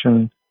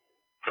population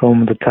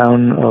from the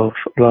town of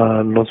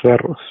Los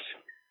Berros,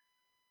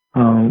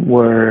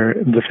 where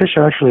the fish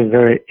are actually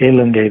very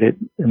elongated,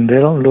 and they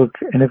don't look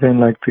anything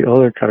like the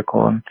other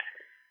caracolan.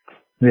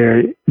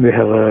 They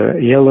have a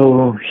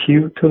yellow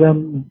hue to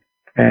them,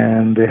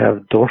 and they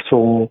have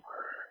dorsal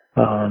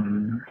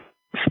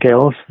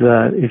scales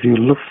that, if you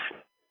look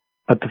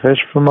at the fish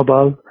from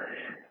above,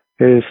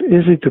 is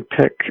easy to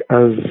pick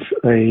as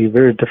a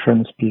very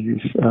different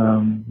species.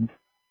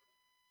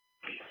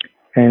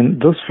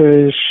 And those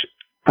fish,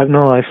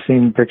 I've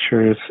seen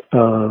pictures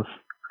of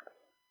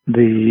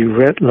the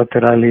red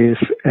lateralis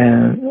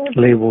and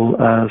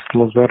labeled as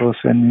Los Berros,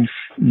 and it's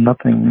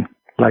nothing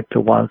like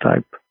the wild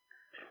type.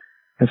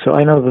 And so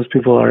I know those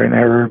people are in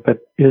error, but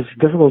it's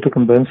difficult to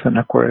convince an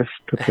aquarist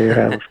that they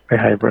have a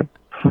hybrid.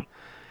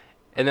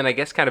 And then I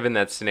guess kind of in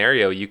that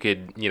scenario, you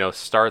could,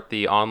 start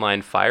the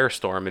online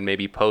firestorm and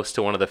maybe post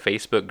to one of the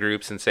Facebook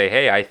groups and say,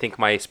 hey, I think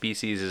my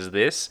species is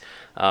this.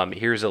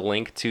 Here's a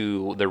link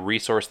to the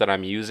resource that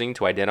I'm using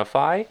to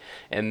identify,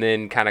 and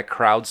then kind of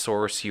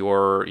crowdsource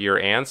your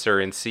answer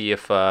and see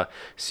if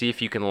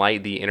you can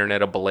light the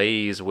internet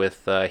ablaze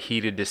with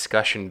heated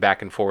discussion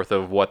back and forth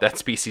of what that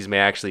species may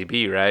actually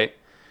be, right?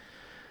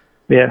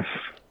 Yes.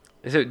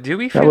 So do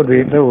we feel with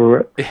the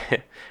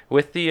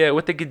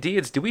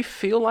Goodeids, do we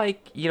feel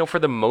like, for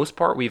the most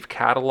part we've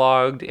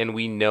cataloged and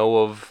we know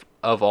of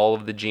all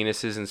of the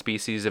genuses and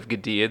species of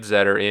Goodeids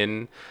that are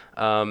in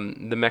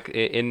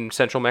in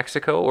central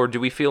Mexico, or do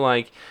we feel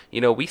like,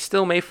 we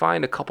still may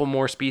find a couple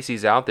more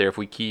species out there if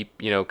we keep,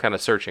 kind of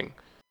searching?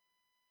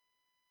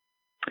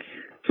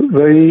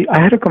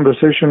 I had a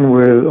conversation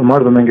with Omar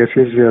Dominguez,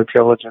 he's a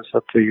geologist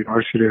at the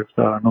University of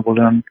Nuevo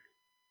León,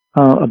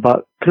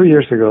 about 3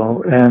 years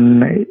ago,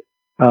 and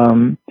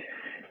um,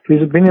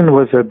 his opinion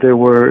was that there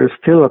were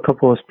still a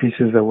couple of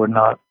species that were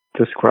not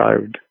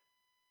described.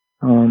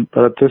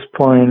 But at this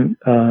point,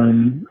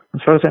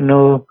 as far as I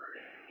know,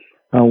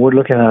 we're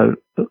looking at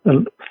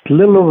a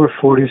little over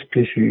 40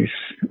 species.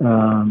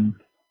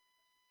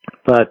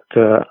 But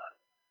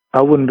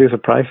I wouldn't be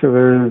surprised if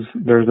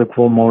there's a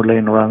couple more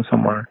laying around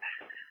somewhere.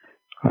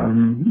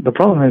 The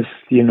problem is,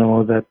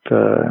 that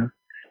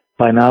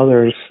by now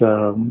there's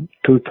 2,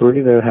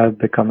 3 that have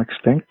become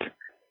extinct.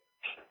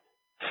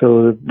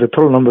 So the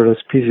total number of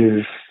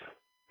species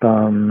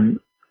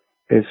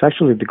is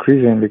actually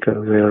decreasing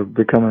because they are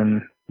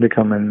becoming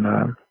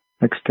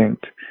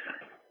extinct.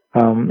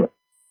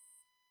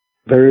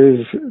 There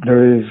is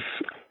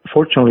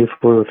fortunately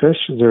for the fish,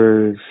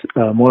 there is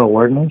more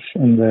awareness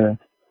in the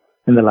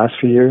last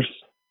few years.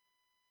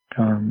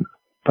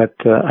 But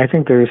I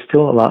think there is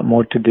still a lot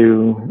more to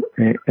do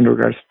in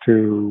regards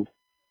to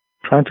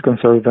trying to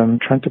conserve them,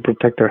 trying to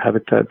protect their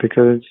habitat,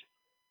 because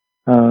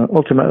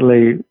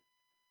ultimately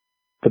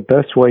the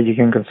best way you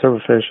can conserve a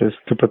fish is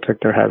to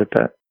protect their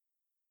habitat.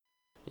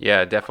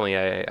 Yeah, definitely.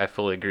 I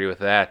fully agree with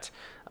that.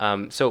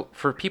 So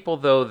for people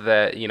though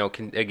that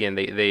again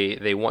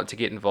they want to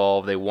get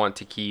involved, they want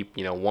to keep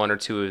one or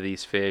two of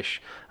these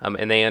fish,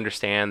 and they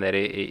understand that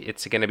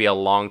it's going to be a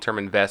long-term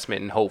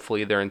investment, and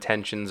hopefully their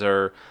intentions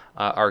are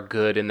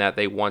good in that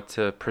they want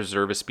to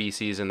preserve a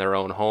species in their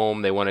own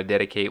home. They want to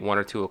dedicate one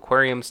or two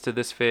aquariums to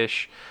this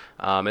fish.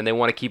 And they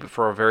want to keep it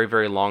for a very,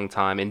 very long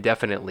time,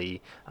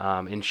 indefinitely,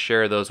 and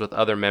share those with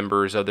other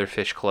members of their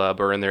fish club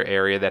or in their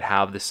area that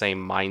have the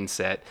same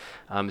mindset.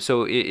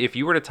 So if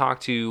you were to talk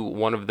to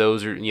one of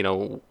those, or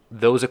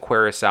those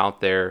aquarists out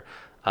there,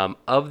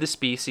 of the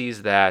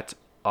species that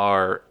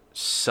are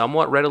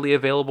somewhat readily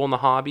available in the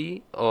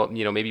hobby,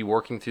 maybe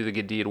working through the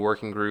Goodeid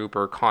working group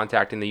or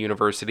contacting the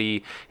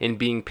university and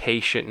being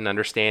patient and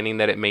understanding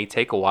that it may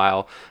take a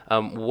while,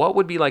 what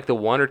would be like the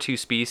one or two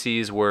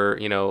species where,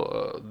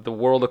 the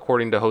world,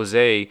 according to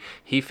Jose,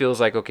 he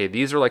feels like, okay,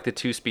 these are like the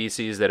two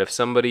species that if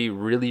somebody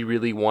really,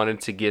 really wanted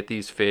to get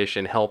these fish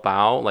and help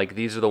out, like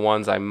these are the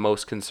ones I'm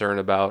most concerned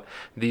about.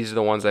 These are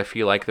the ones I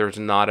feel like there's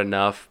not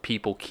enough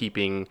people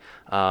keeping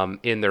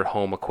in their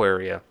home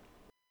aquaria.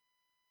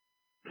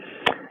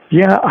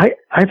 Yeah,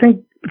 I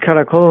think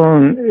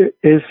Caracolon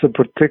is a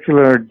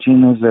particular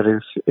genus that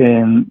is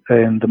in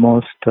the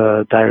most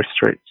dire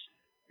straits.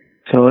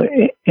 So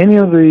any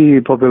of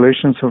the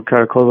populations of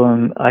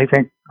Caracolon, I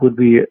think, would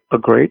be a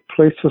great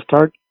place to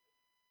start.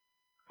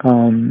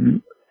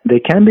 They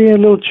can be a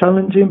little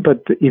challenging,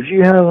 but if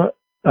you have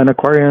an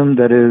aquarium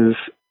that is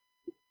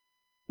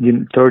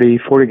 30,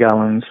 40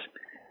 gallons,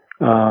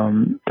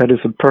 that is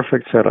a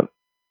perfect setup.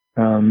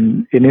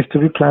 It needs to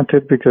be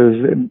planted because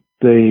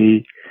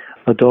the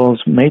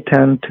adults may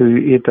tend to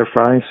eat their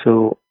fries,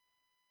 so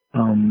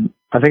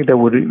I think that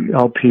would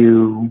help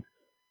you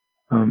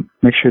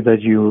make sure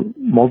that you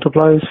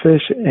multiply this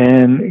fish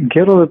and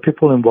get other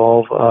people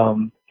involved.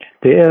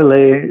 The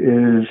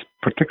ALA is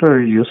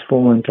particularly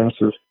useful in terms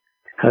of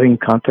having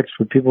contacts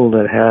with people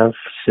that have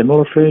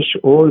similar fish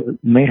or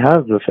may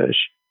have the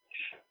fish.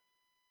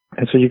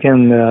 And so you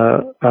can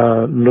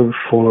look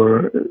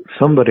for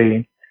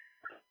somebody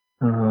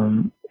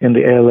in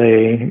the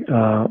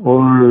ALA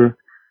or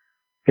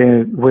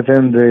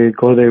within the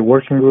Goodeid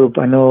working group.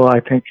 I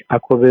think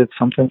Aquavid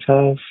sometimes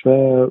has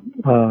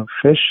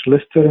fish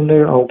listed in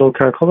there, although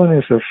Caracolon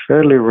is a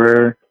fairly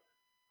rare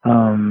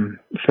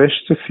fish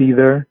to see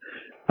there.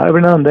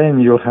 Every now and then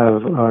you'll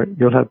have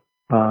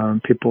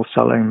people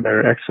selling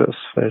their excess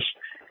fish.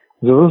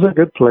 So those are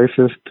good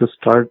places to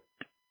start.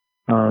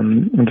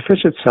 And the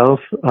fish itself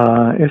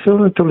is a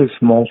relatively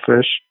small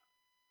fish,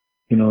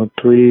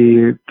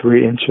 3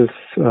 inches,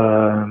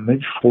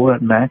 maybe 4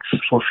 at max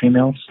for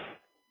females.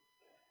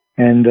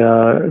 And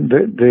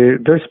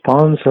their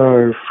spawns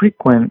are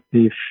frequent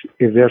if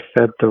they're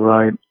fed the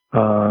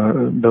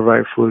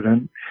right food.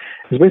 And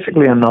it's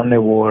basically an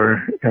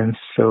omnivore, and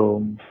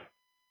so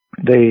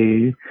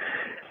they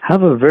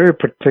have a very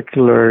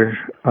particular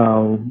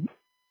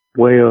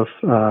way of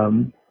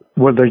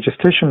their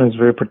gestation is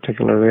very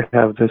particular. They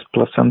have this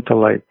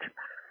placenta-like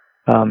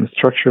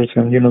structures,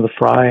 and the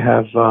fry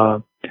have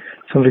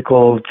something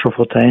called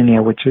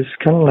trophotaenia, which is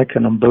kind of like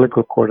an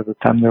umbilical cord at the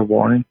time they're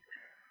born.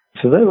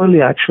 So that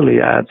really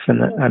actually adds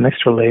an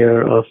extra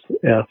layer of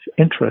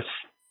interest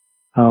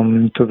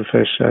to the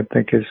fish. I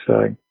think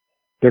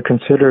they're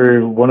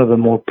considered one of the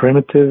more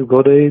primitive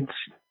Goodeids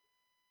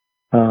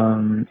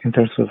in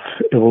terms of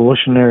the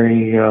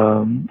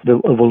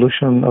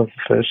evolution of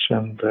the fish,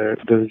 and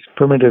the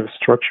primitive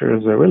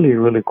structures are really,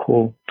 really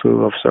cool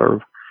to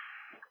observe.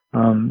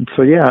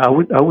 So yeah, I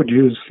would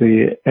use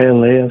the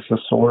ALA as a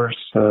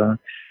source.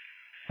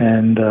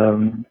 And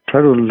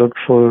try to look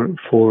for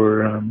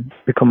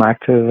become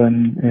active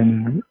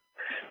in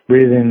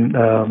breathing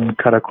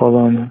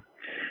Caracolon.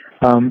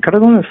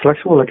 Caracolon is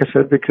flexible, like I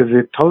said, because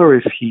it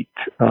tolerates heat,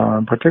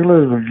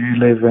 particularly if you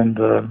live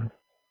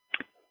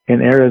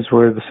in areas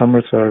where the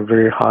summers are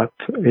very hot.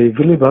 If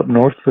you live up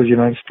north of the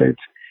United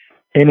States,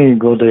 any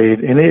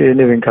Goodeid,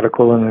 any even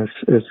caracolon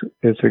is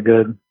a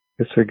good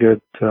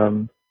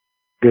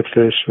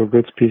fish or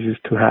good species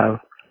to have.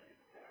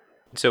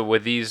 So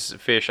with these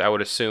fish, I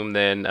would assume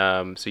then,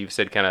 so you've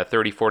said kind of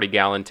 30, 40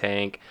 gallon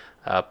tank,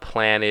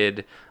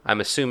 planted. I'm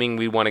assuming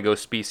we want to go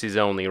species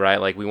only,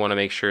 right? Like we want to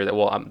make sure that,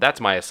 well,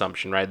 that's my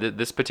assumption, right?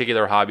 This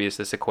particular hobbyist,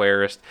 this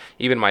aquarist,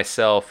 even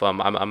myself,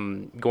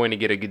 I'm going to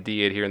get a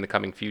Goodeid here in the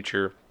coming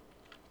future.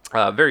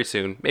 Very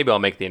soon. Maybe I'll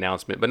make the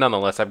announcement, but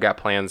nonetheless, I've got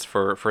plans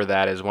for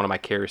that as one of my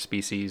care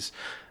species.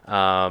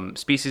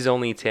 Species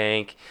only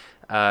tank.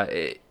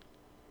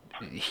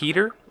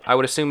 Heater. I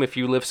would assume if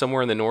you live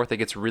somewhere in the north that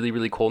gets really,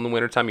 really cold in the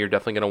wintertime, you're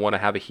definitely going to want to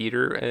have a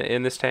heater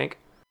in this tank.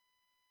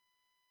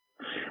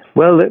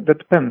 Well, that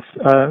depends.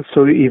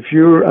 So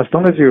as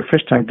long as your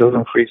fish tank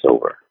doesn't freeze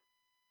over,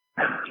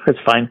 it's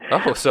fine.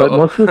 Oh, so but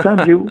most of the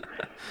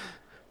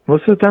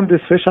time, these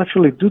fish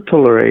actually do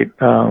tolerate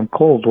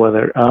cold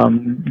weather.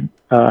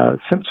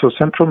 So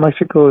central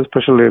Mexico,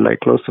 especially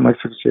like close to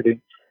Mexico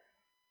City,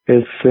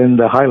 is in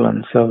the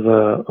highlands of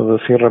the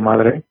Sierra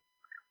Madre,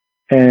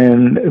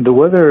 and the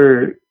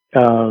weather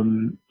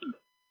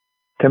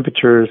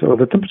temperatures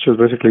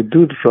basically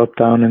do drop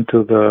down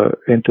into the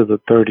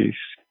 30s,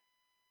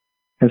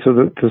 and so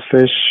the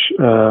fish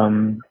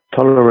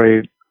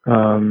tolerate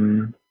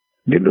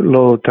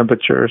low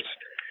temperatures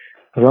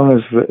as long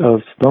as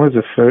the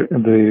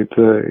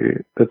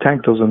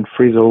tank doesn't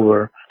freeze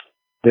over.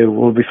 They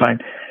will be fine.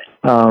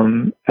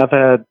 I've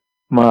had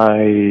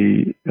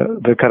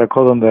the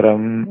caracolon that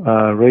I'm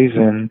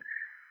raising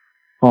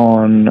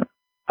on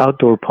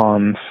outdoor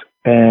ponds,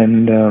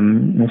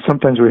 and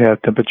sometimes we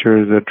have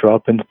temperatures that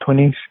drop in the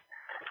 20s.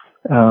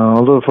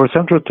 Although for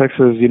Central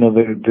Texas,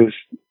 these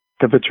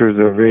temperatures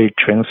are very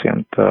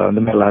transient.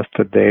 They may last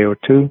a day or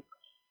two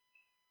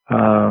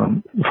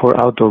for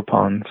outdoor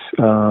ponds.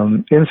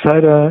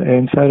 Inside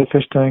a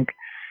fish tank,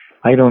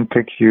 I don't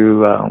think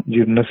you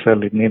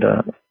necessarily need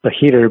a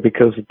heater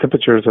because the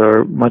temperatures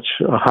are much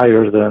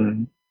higher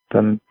than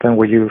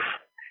what you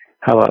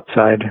have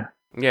outside.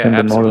 Yeah, in the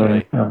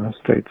absolutely. northern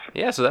states.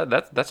 Yeah, so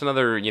that's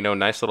another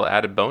nice little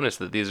added bonus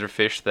that these are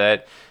fish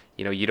that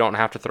you don't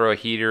have to throw a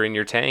heater in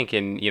your tank.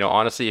 And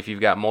honestly, if you've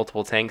got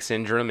multiple tank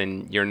syndrome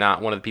and you're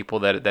not one of the people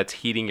that's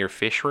heating your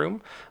fish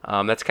room,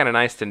 that's kind of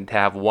nice to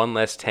have one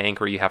less tank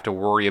where you have to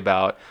worry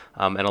about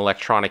an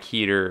electronic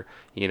heater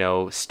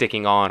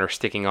sticking on or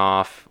sticking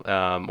off,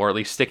 or at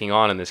least sticking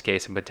on in this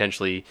case, and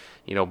potentially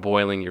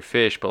boiling your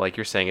fish. But like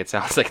you're saying, it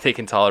sounds like they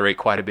can tolerate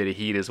quite a bit of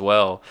heat as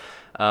well.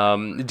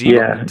 Do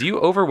you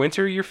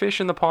overwinter your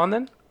fish in the pond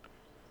then?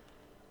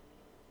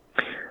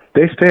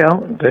 They stay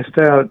out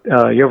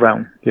year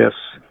round. Yes.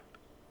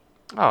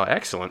 Oh,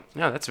 excellent.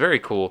 Yeah, that's very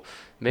cool.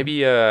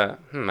 Maybe I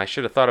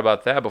should have thought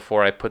about that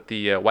before I put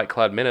the white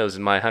cloud minnows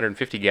in my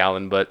 150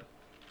 gallon, but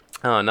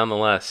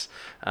nonetheless,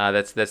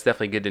 that's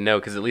definitely good to know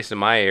because at least in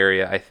my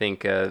area, I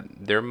think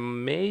there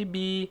may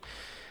be,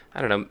 I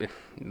don't know,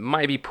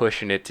 might be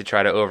pushing it to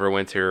try to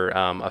overwinter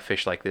a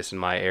fish like this in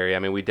my area. I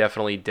mean, we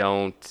definitely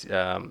don't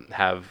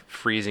have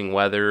freezing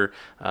weather.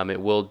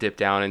 It will dip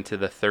down into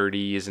the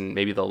 30s and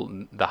maybe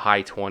the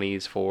high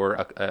 20s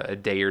for a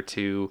day or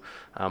two,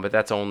 but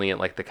that's only at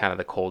like the kind of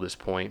the coldest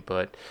point.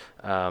 But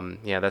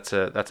yeah, that's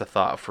a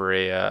thought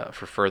for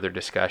further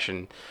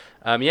discussion.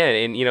 Yeah,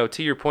 and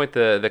to your point,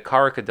 the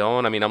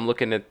caracadon. I mean, I'm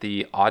looking at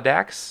the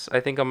audax. I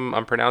think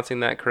I'm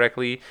pronouncing that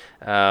correctly.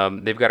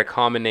 They've got a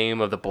common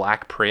name of the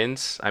black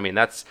prince. I mean,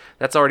 that's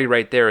already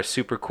right there a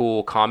super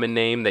cool common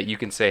name that you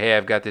can say, hey,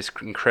 I've got this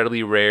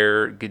incredibly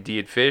rare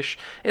Goodeid fish.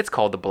 It's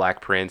called the black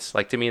prince.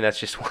 Like to me, that's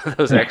just one of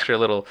those extra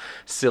little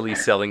silly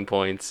selling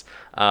points.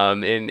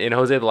 And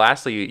Jose,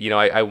 lastly,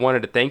 I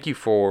wanted to thank you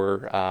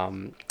for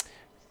kind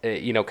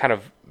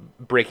of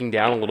breaking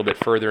down a little bit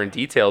further in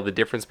detail the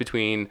difference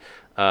between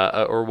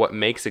or what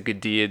makes a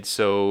Goodeid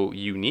so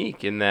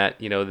unique in that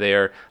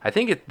they're, I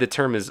think the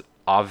term is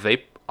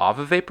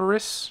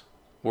oviviparous,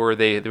 where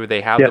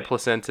they have the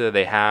placenta,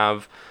 they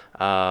have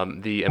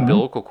the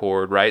umbilical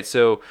cord, right?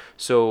 So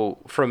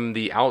from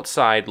the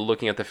outside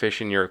looking at the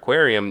fish in your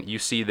aquarium, you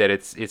see that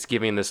it's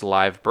giving this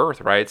live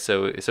birth, right?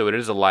 So it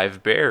is a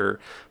live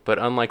bearer, but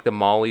unlike the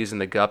mollies and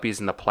the guppies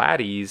and the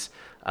platies,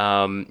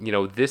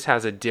 this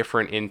has a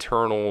different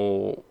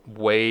internal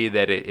way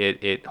that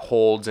it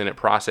holds and it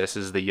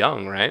processes the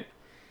young, right?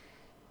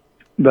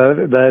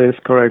 That is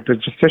correct. The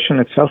gestation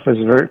itself is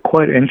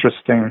quite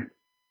interesting.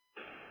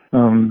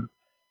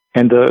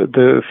 And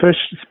the fish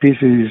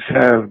species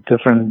have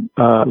different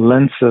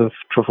lengths of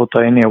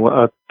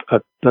trophotaenia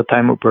at the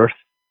time of birth.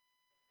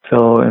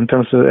 So in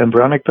terms of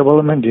embryonic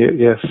development,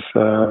 yes,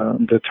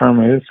 the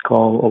term is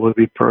called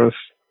oviviparous.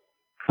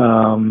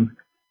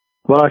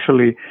 Well,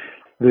 actually,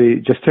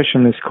 the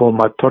gestation is called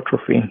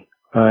mitotrophy,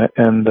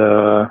 and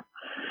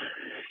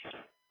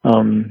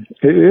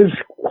it is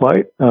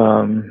quite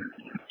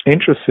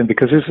interesting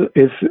because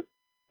it's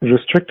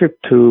restricted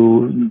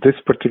to this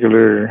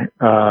particular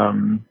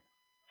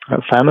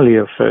family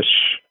of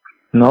fish.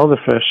 No other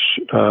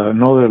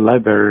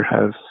live bearer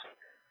has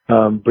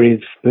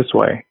breeds this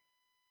way,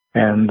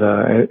 and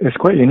it's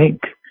quite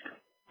unique.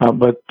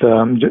 But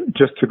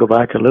just to go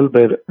back a little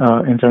bit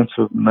in terms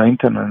of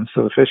maintenance,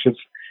 so the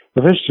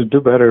fish should do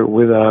better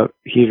without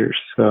heaters.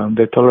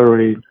 They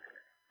tolerate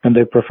and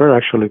they prefer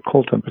actually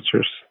cold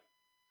temperatures.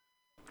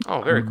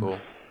 Oh, very cool.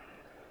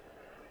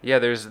 Yeah,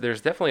 there's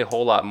definitely a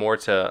whole lot more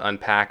to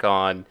unpack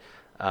on,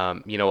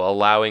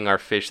 allowing our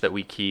fish that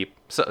we keep,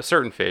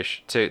 certain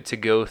fish, to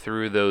go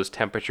through those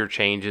temperature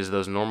changes,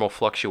 those normal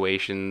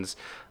fluctuations,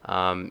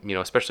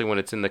 especially when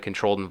it's in the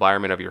controlled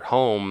environment of your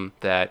home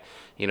that,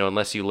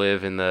 unless you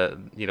live in the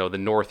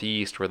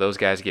Northeast where those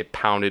guys get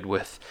pounded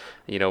with,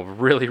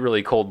 really,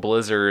 really cold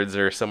blizzards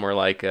or somewhere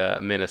like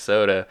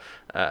Minnesota,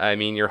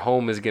 your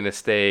home is going to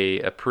stay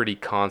a pretty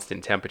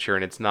constant temperature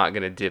and it's not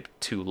going to dip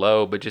too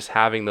low, but just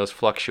having those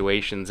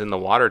fluctuations in the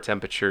water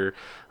temperature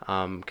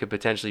could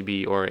potentially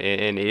be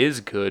and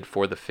is good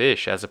for the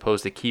fish as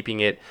opposed to keeping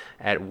it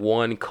at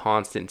one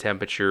constant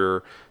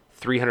temperature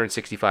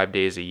 365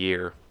 days a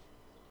year.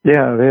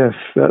 Yeah, yes,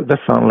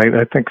 definitely.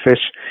 I think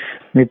fish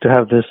need to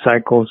have these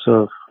cycles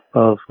of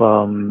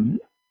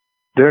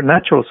their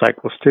natural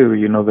cycles too.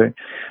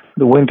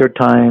 The winter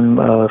time,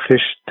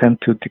 fish tend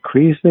to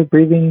decrease their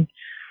breathing,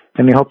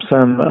 and it helps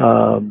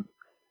them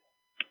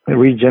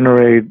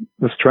regenerate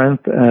the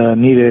strength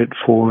needed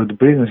for the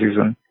breeding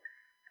season.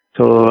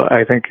 So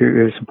I think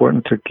it is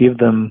important to give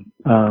them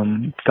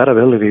that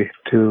ability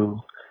to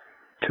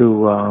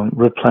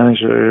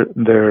replenish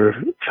their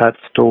fat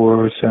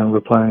stores and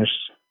replenish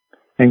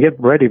and get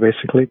ready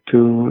basically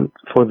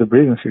for the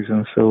breeding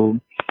season. So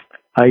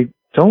I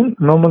don't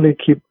normally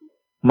keep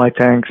my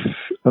tanks.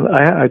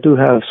 I do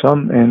have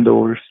some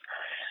indoors,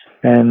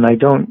 and I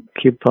don't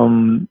keep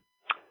them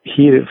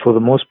heated for the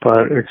most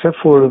part, except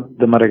for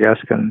the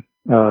Madagascan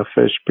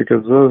fish,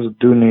 because those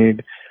do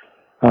need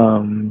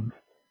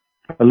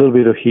a little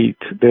bit of heat.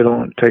 They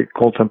don't take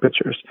cold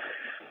temperatures.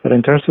 But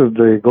in terms of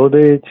the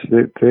Goodeids,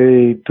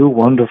 they do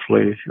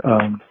wonderfully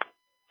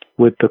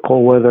with the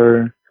cold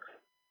weather.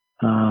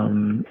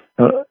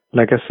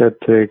 Like I said,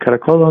 the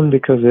Caracolum,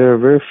 because they're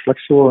very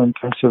flexible in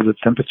terms of the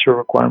temperature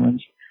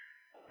requirements,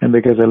 and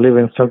because I live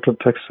in Central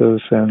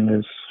Texas and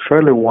it's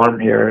fairly warm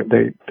here,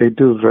 they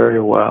do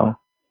very well.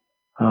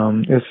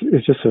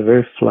 It's just a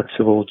very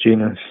flexible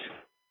genus.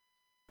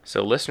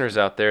 So listeners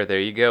out there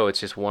you go. It's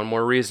just one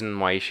more reason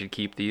why you should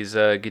keep these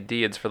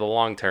Goodeids for the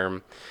long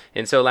term.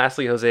 And so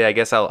lastly, Jose, I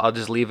guess I'll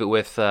just leave it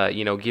with,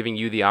 giving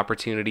you the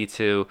opportunity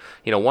to,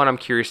 one, I'm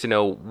curious to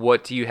know,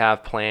 what do you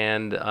have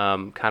planned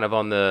kind of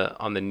on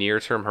the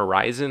near term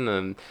horizon?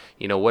 And,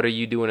 what are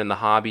you doing in the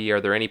hobby? Are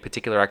there any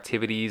particular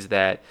activities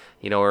that,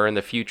 are in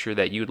the future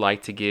that you'd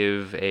like to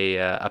give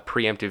a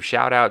preemptive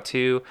shout out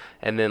to?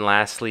 And then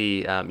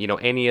lastly,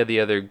 any of the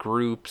other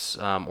groups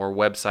or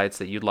websites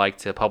that you'd like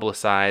to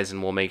publicize,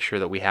 and we'll make sure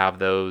that we have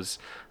those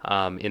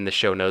in the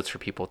show notes for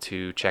people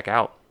to check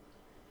out.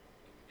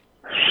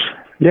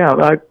 Yeah,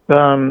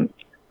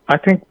 I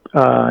think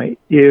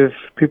if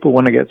people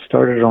want to get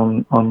started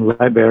on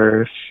light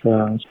bearers,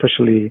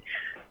 especially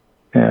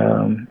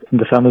in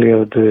the family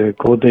of the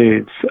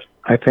Goodeids,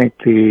 I think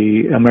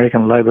the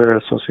American Light Bearer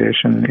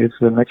Association is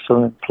an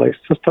excellent place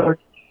to start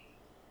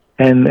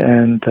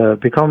and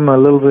become a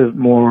little bit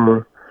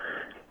more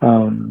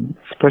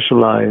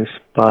specialized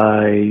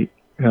by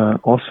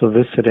also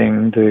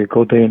visiting the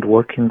Goodeid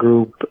working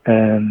group.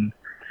 And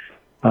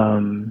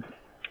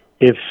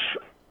if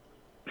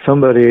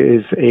somebody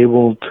is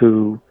able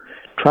to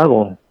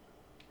travel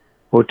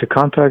or to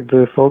contact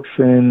the folks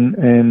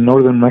in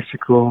northern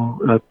Mexico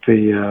at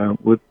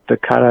with the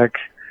CARAC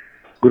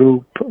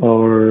group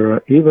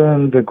or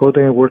even the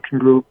Goodeid working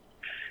group,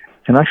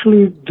 and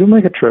actually do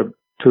make a trip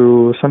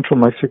to central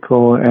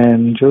Mexico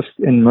and just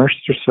immerse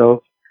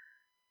yourself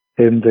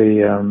in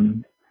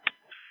the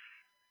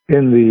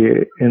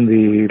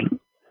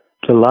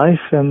life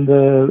and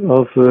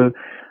of the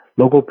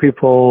local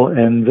people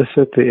and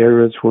visit the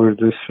areas where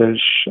these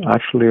fish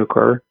actually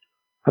occur.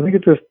 I think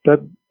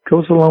that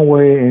goes a long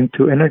way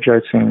into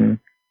energizing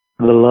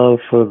the love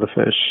for the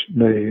fish.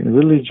 They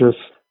really just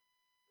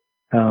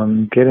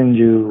getting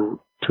you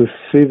to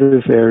see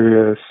these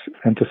areas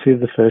and to see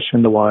the fish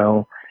in the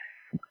wild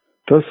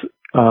does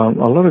a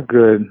lot of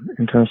good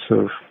in terms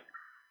of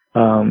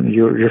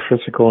your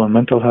physical and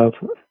mental health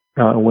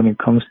when it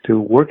comes to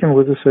working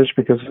with the fish,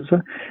 because it's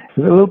a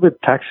little bit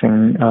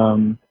taxing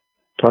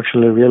to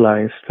actually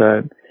realize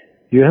that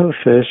you have a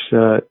fish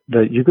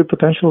that you could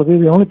potentially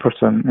be the only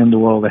person in the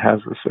world that has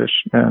this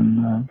fish,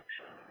 and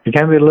it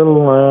can be a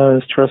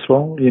little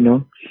stressful,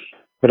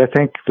 But I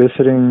think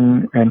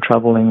visiting and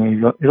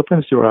traveling, it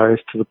opens your eyes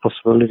to the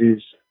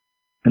possibilities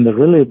and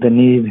the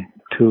need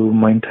to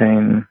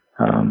maintain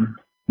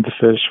the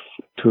fish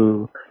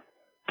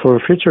for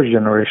future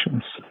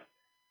generations.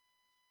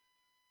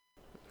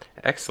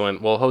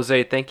 Excellent. Well,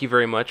 Jose, thank you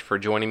very much for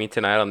joining me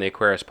tonight on the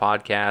Aquarius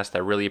podcast. I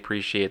really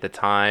appreciate the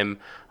time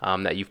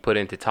that you've put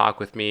in to talk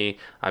with me.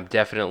 I'm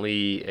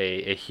definitely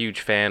a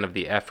huge fan of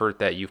the effort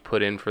that you've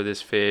put in for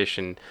this fish,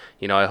 and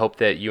I hope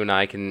that you and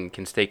I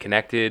can stay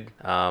connected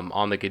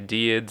on the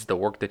Goodeids, the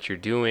work that you're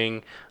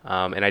doing,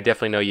 and I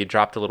definitely know you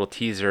dropped a little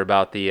teaser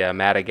about the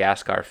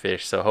Madagascar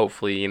fish. So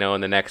hopefully, in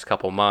the next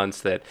couple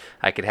months that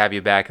I could have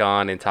you back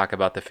on and talk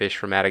about the fish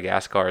from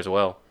Madagascar as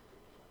well.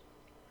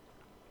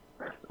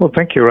 Well,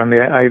 thank you,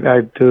 Randy. I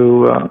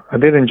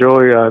did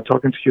enjoy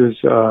talking to you.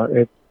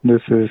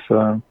 This is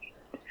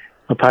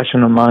a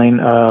passion of mine.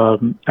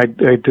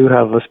 I do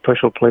have a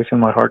special place in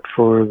my heart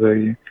for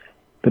the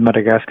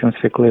Madagascar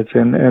cichlids,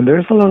 and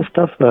there's a lot of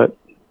stuff that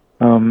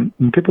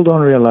people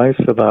don't realize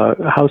about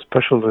how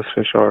special these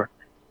fish are.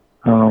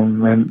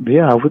 And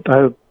yeah,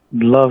 I'd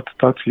love to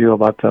talk to you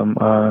about them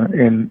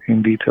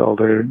in detail.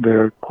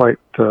 They're quite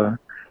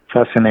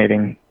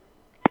fascinating.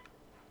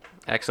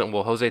 Excellent.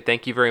 Well, Jose,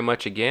 thank you very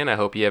much again. I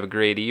hope you have a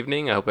great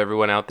evening. I hope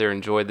everyone out there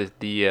enjoyed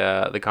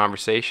the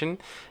conversation,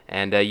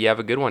 and you have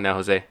a good one now,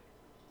 Jose.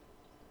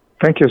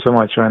 Thank you so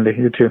much, Randy.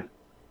 You too.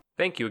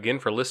 Thank you again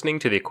for listening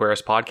to the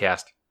Aquarius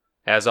podcast.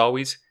 As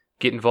always,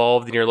 get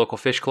involved in your local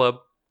fish club,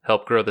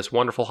 help grow this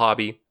wonderful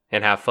hobby,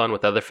 and have fun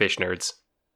with other fish nerds.